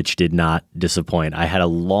 Malkovich did not disappoint. I had a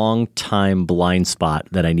long time blind spot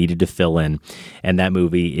that I needed to fill in, and that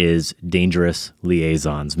movie is Dangerous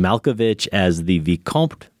Liaisons. Malkovich as the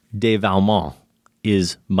Vicomte de Valmont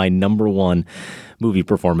is my number one movie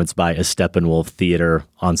performance by a Steppenwolf Theater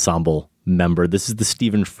Ensemble member. This is the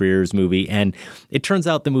Stephen Frears movie, and it turns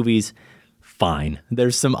out the movie's fine.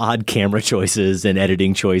 There's some odd camera choices and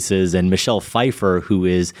editing choices, and Michelle Pfeiffer, who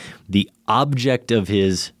is the object of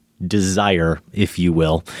his desire, if you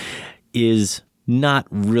will, is not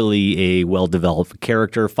really a well-developed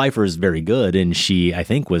character. Pfeiffer is very good, and she, I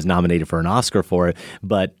think, was nominated for an Oscar for it,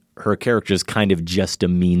 but her character is kind of just a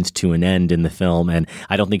means to an end in the film, and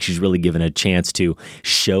I don't think she's really given a chance to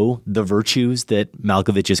show the virtues that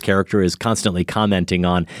Malkovich's character is constantly commenting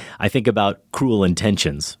on. I think about Cruel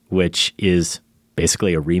Intentions, which is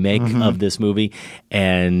basically a remake of this movie,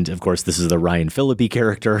 and of course this is the Ryan Phillippe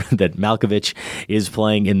character that Malkovich is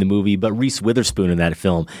playing in the movie, but Reese Witherspoon in that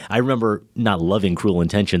film, I remember not loving Cruel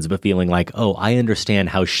Intentions, but feeling like, oh, I understand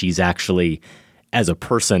how she's actually, as a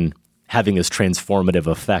person, having this transformative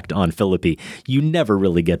effect on Phillippe. You never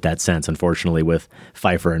really get that sense, unfortunately, with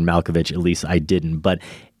Pfeiffer and Malkovich. At least I didn't. But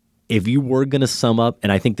if you were going to sum up,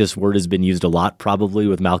 and I think this word has been used a lot probably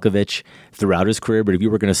with Malkovich throughout his career, but if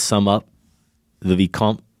you were going to sum up the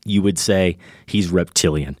Vicomte, you would say he's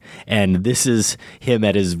reptilian. And this is him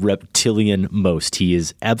at his reptilian most. He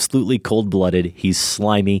is absolutely cold-blooded. He's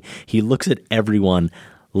slimy. He looks at everyone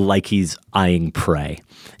like he's eyeing prey.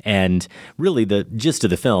 And really the gist of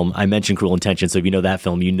the film, I mentioned Cruel Intentions, so if you know that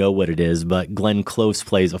film, you know what it is, but Glenn Close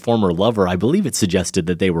plays a former lover. I believe it suggested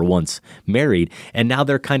that they were once married, and now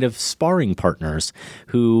they're kind of sparring partners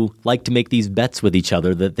who like to make these bets with each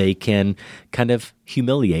other that they can kind of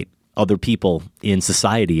humiliate other people in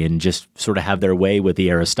society and just sort of have their way with the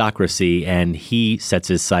aristocracy, and he sets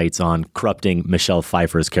his sights on corrupting Michelle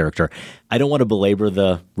Pfeiffer's character. I don't want to belabor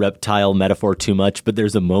the reptile metaphor too much, but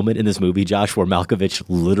there's a moment in this movie, Josh, where Malkovich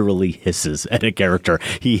literally hisses at a character.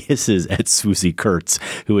 He hisses at Swoosie Kurtz,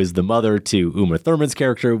 who is the mother to Uma Thurman's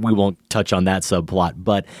character. We won't touch on that subplot,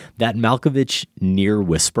 but that Malkovich near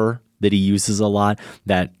whisper that he uses a lot,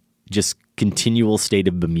 that just continual state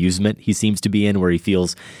of bemusement he seems to be in, where he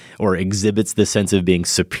feels or exhibits the sense of being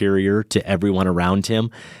superior to everyone around him.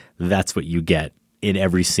 That's what you get in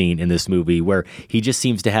every scene in this movie, where he just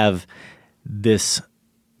seems to have this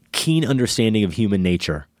keen understanding of human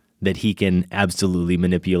nature that he can absolutely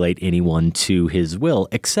manipulate anyone to his will,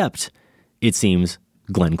 except, it seems,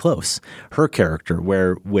 Glenn Close, her character,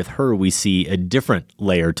 where with her we see a different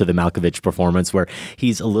layer to the Malkovich performance, where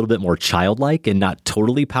he's a little bit more childlike and not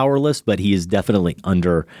totally powerless, but he is definitely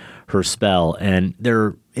under her spell. And there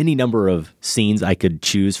are any number of scenes I could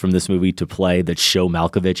choose from this movie to play that show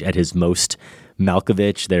Malkovich at his most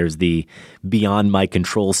Malkovich. There's the Beyond My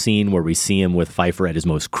Control scene where we see him with Pfeiffer at his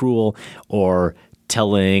most cruel, or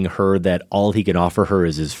telling her that all he can offer her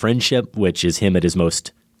is his friendship, which is him at his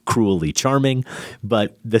most cruelly charming.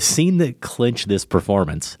 But the scene that clinched this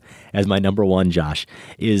performance as my number one, Josh,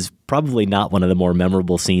 is probably not one of the more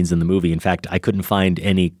memorable scenes in the movie. In fact, I couldn't find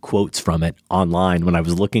any quotes from it online when I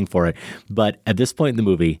was looking for it. But at this point in the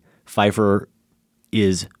movie, Pfeiffer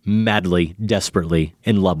is madly, desperately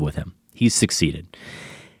in love with him. He's succeeded.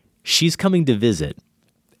 She's coming to visit,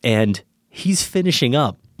 and he's finishing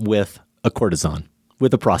up with a courtesan,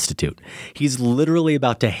 with a prostitute. He's literally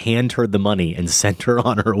about to hand her the money and send her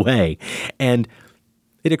on her way. And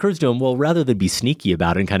it occurs to him, well, rather than be sneaky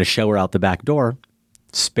about it and kind of show her out the back door,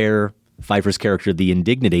 spare Pfeiffer's character the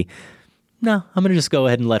indignity, no, I'm going to just go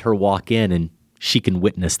ahead and let her walk in and she can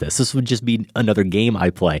witness this. This would just be another game I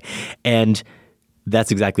play. And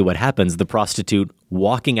that's exactly what happens. The prostitute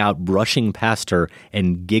walking out, brushing past her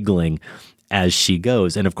and giggling as she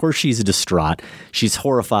goes. And of course she's distraught. She's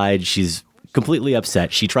horrified. She's completely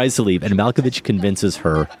upset. She tries to leave, and Malkovich convinces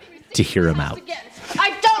her to hear him out.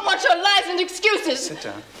 I don't want your lies and excuses. Sit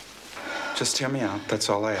down. Just hear me out. That's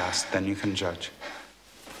all I ask. Then you can judge.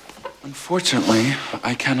 Unfortunately,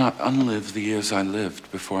 I cannot unlive the years I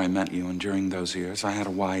lived before I met you, and during those years I had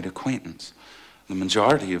a wide acquaintance, the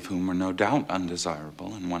majority of whom were no doubt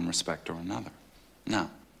undesirable in one respect or another.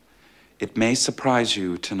 Now, it may surprise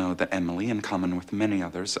you to know that Emily, in common with many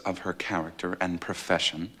others of her character and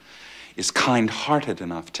profession, is kind-hearted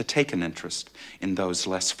enough to take an interest in those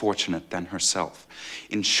less fortunate than herself.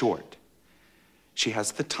 In short, she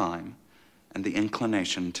has the time and the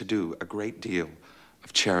inclination to do a great deal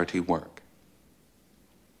of charity work.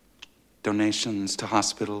 donations to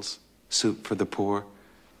hospitals, soup for the poor,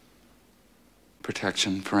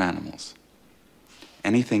 protection for animals.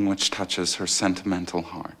 Anything which touches her sentimental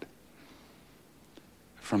heart.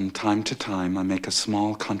 From time to time, I make a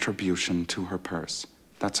small contribution to her purse.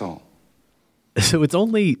 That's all. So it's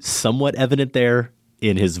only somewhat evident there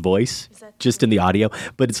in his voice, just in the audio,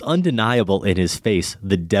 but it's undeniable in his face,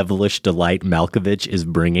 the devilish delight Malkovich is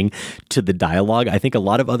bringing to the dialogue. I think a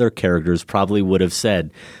lot of other characters probably would have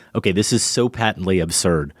said, okay, this is so patently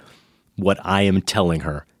absurd, what I am telling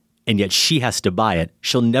her, and yet she has to buy it.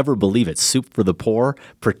 She'll never believe it. Soup for the poor,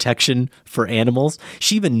 protection for animals.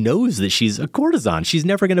 She even knows that she's a courtesan. She's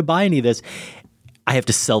never going to buy any of this. I have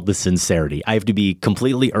to sell the sincerity. I have to be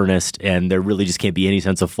completely earnest, and there really just can't be any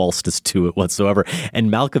sense of falseness to it whatsoever.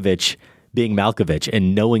 And Malkovich, being Malkovich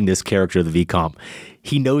and knowing this character, the Vicomte,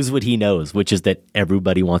 he knows what he knows, which is that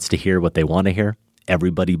everybody wants to hear what they want to hear.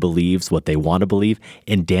 Everybody believes what they want to believe.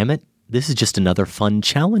 And damn it, this is just another fun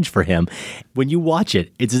challenge for him. When you watch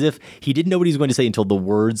it, it's as if he didn't know what he was going to say until the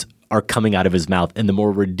words are coming out of his mouth. And the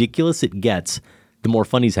more ridiculous it gets, the more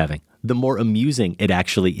fun he's having, the more amusing it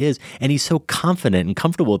actually is. And he's so confident and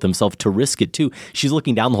comfortable with himself to risk it too. She's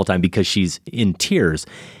looking down the whole time because she's in tears.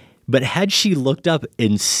 But had she looked up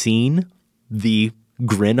and seen the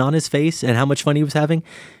grin on his face and how much fun he was having,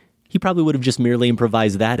 he probably would have just merely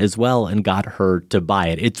improvised that as well and got her to buy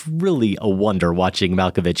it. It's really a wonder watching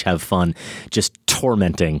Malkovich have fun just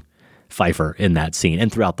tormenting Pfeiffer in that scene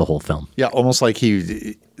and throughout the whole film. Yeah, almost like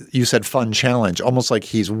you said fun challenge, almost like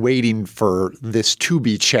he's waiting for this to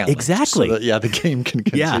be challenged. Exactly. So that, the game can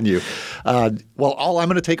continue. Yeah. Well, all I'm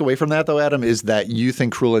going to take away from that, though, Adam, is that you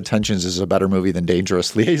think Cruel Intentions is a better movie than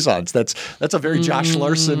Dangerous Liaisons. That's a very Josh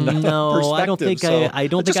Larson perspective. No, I don't think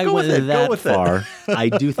I went that far. I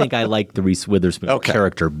do think I like the Reese Witherspoon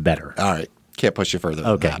character better. All right. Can't push you further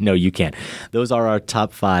than that. No, you can't. Those are our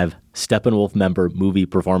top 5 Steppenwolf member movie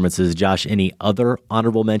performances. Josh, any other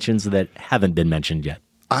honorable mentions that haven't been mentioned yet?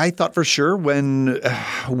 I thought for sure when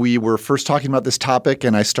we were first talking about this topic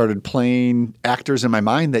and I started playing actors in my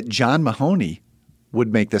mind that John Mahoney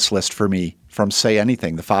would make this list for me from Say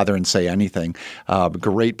Anything, the father in Say Anything.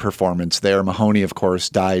 Great performance there. Mahoney, of course,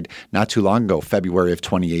 died not too long ago, February of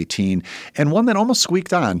 2018. And one that almost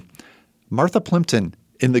squeaked on, Martha Plimpton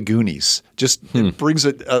in The Goonies. Just it brings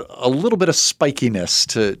a little bit of spikiness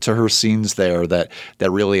to her scenes there that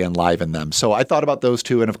really enliven them. So I thought about those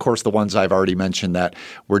two. And of course, the ones I've already mentioned that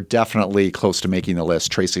were definitely close to making the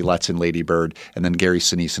list, Tracy Letts in Lady Bird, and then Gary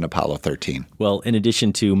Sinise in Apollo 13. Well, in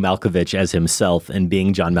addition to Malkovich as himself and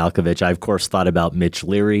being John Malkovich, I, of course, thought about Mitch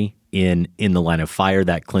Leary in the Line of Fire,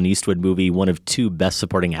 that Clint Eastwood movie, one of 2 Best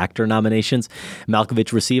Supporting Actor nominations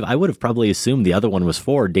Malkovich received. I would have probably assumed the other one was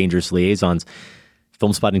for Dangerous Liaisons.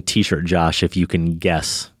 Film Spotting t-shirt, Josh, if you can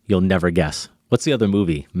guess. You'll never guess. What's the other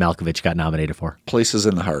movie Malkovich got nominated for? Places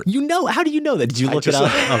in the Heart. You know? How do you know that? Did you look it up?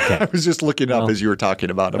 Okay. I was just looking up as you were talking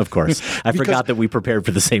about him. Of course. I forgot that we prepared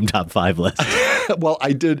for the same top 5 list. Well,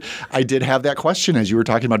 I did have that question as you were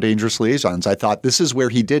talking about Dangerous Liaisons. I thought this is where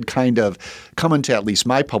he did kind of come into at least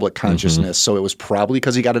my public consciousness. So it was probably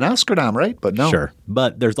because he got an Oscar nom, right? But no. Sure.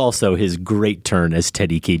 But there's also his great turn as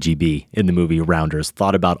Teddy KGB in the movie Rounders.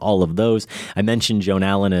 Thought about all of those. I mentioned Joan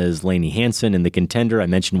Allen as Lainey Hansen in The Contender. I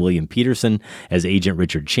mentioned William Peterson as Agent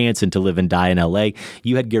Richard Chance in To Live and Die in L.A.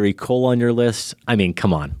 You had Gary Cole on your list. I mean,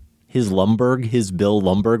 come on. His Bill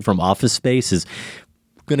Lumbergh from Office Space is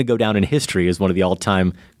going to go down in history as one of the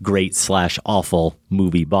all-time great/awful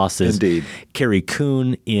movie bosses. Indeed. Carrie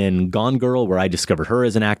Coon in Gone Girl, where I discovered her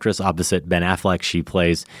as an actress opposite Ben Affleck. She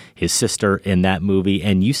plays his sister in that movie.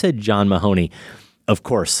 And you said John Mahoney. Of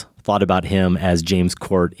course, thought about him as James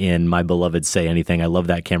Court in My Beloved Say Anything. I love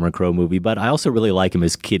that Cameron Crowe movie, but I also really like him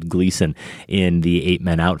as Kid Gleason in the 8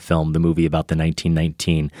 Men Out film, the movie about the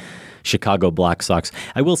 1919 Chicago Black Sox.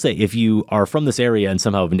 I will say, if you are from this area and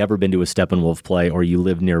somehow have never been to a Steppenwolf play or you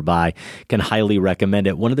live nearby, can highly recommend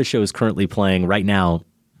it. One of the shows currently playing right now,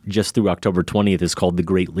 just through October 20th, is called The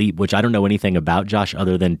Great Leap, which I don't know anything about, Josh,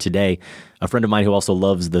 other than today. A friend of mine who also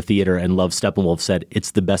loves the theater and loves Steppenwolf said it's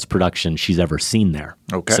the best production she's ever seen there.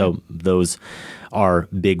 Okay. So those are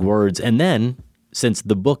big words. And then, since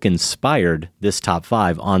the book inspired this top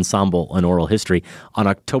 5, Ensemble and Oral History, on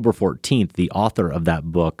October 14th, the author of that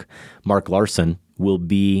book, Mark Larson, will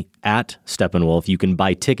be at Steppenwolf. You can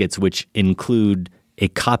buy tickets, which include a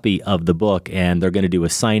copy of the book, and they're going to do a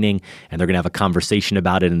signing, and they're going to have a conversation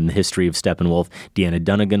about it in the history of Steppenwolf. Deanna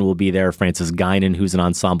Dunnigan will be there, Francis Guinan, who's an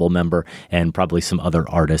ensemble member, and probably some other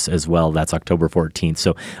artists as well. That's October 14th.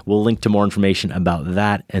 So we'll link to more information about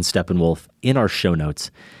that and Steppenwolf in our show notes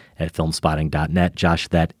at filmspotting.net. Josh,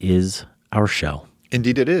 that is our show.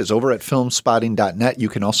 Indeed it is. Over at filmspotting.net, you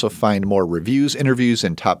can also find more reviews, interviews,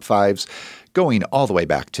 and top fives going all the way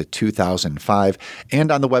back to 2005.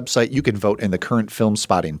 And on the website, you can vote in the current Film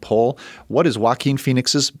Spotting poll. What is Joaquin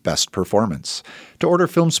Phoenix's best performance? To order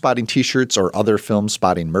Film Spotting t-shirts or other Film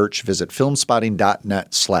Spotting merch, visit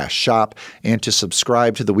filmspotting.net/shop. And to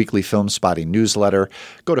subscribe to the weekly Film Spotting newsletter,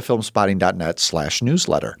 go to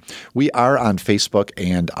filmspotting.net/newsletter. We are on Facebook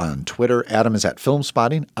and on Twitter. Adam is at Film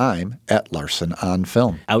Spotting. I'm at Larson on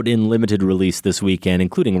Film. Out in limited release this weekend,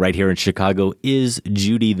 including right here in Chicago, is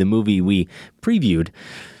Judy, the movie we previewed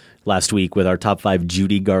last week with our top 5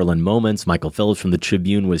 Judy Garland moments. Michael Phillips from the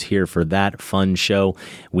Tribune was here for that fun show.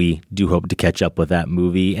 We do hope to catch up with that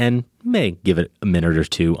movie and may give it a minute or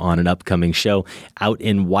two on an upcoming show. Out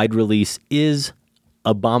in wide release is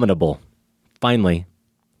Abominable. Finally,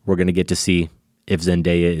 we're going to get to see if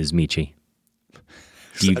Zendaya is Michi.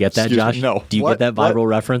 Do you get that, Josh? No. Do you get that viral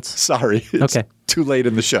reference? Sorry. It's too late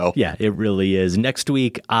in the show. Yeah, it really is. Next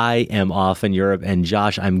week, I am off in Europe, and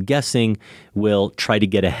Josh, I'm guessing, will try to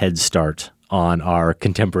get a head start on our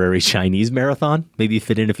contemporary Chinese marathon. Maybe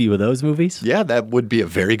fit in a few of those movies? Yeah, that would be a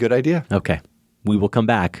very good idea. Okay. We will come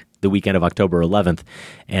back the weekend of October 11th,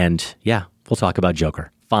 and yeah, we'll talk about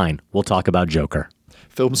Joker. Fine, we'll talk about Joker.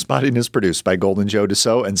 Film Spotting is produced by Golden Joe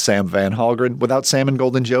Dassault and Sam Van Halgren. Without Sam and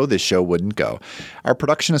Golden Joe, this show wouldn't go. Our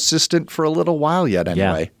production assistant, for a little while yet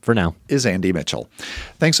anyway, for now, is Andy Mitchell.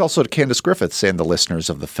 Thanks also to Candace Griffiths and the listeners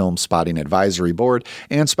of the Film Spotting Advisory Board,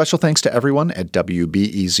 and special thanks to everyone at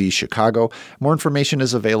WBEZ Chicago. More information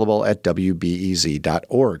is available at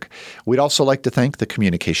WBEZ.org. We'd also like to thank the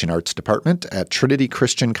Communication Arts Department at Trinity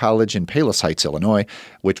Christian College in Palos Heights, Illinois,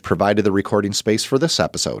 which provided the recording space for this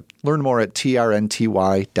episode. Learn more at trnty.edu.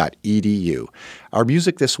 Our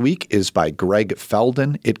music this week is by Greg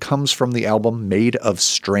Felden. It comes from the album Made of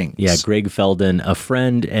Strings. Yeah, Greg Felden, a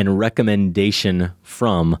friend and recommendation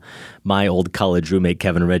from my old college roommate,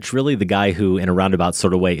 Kevin Rich, really the guy who, in a roundabout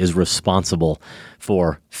sort of way, is responsible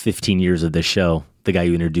for 15 years of this show, the guy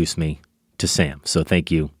who introduced me to Sam. So thank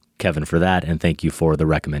you, Kevin, for that, and thank you for the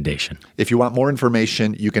recommendation. If you want more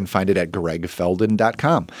information, you can find it at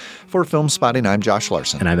gregfelden.com. For Film Spotting, I'm Josh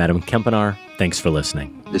Larson. And I'm Adam Kempenaar. Thanks for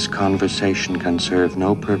listening. This conversation can serve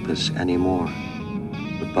no purpose anymore.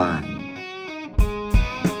 Goodbye.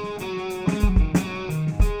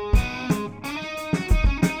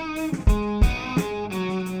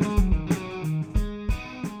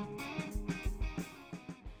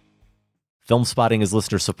 Film Spotting is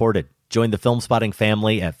listener supported. Join the Film Spotting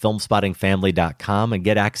family at filmspottingfamily.com and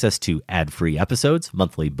get access to ad-free episodes,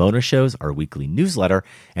 monthly bonus shows, our weekly newsletter,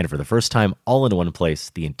 and for the first time, all in one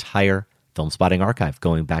place, the entire Film Spotting archive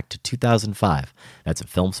going back to 2005. That's at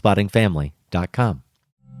filmspottingfamily.com.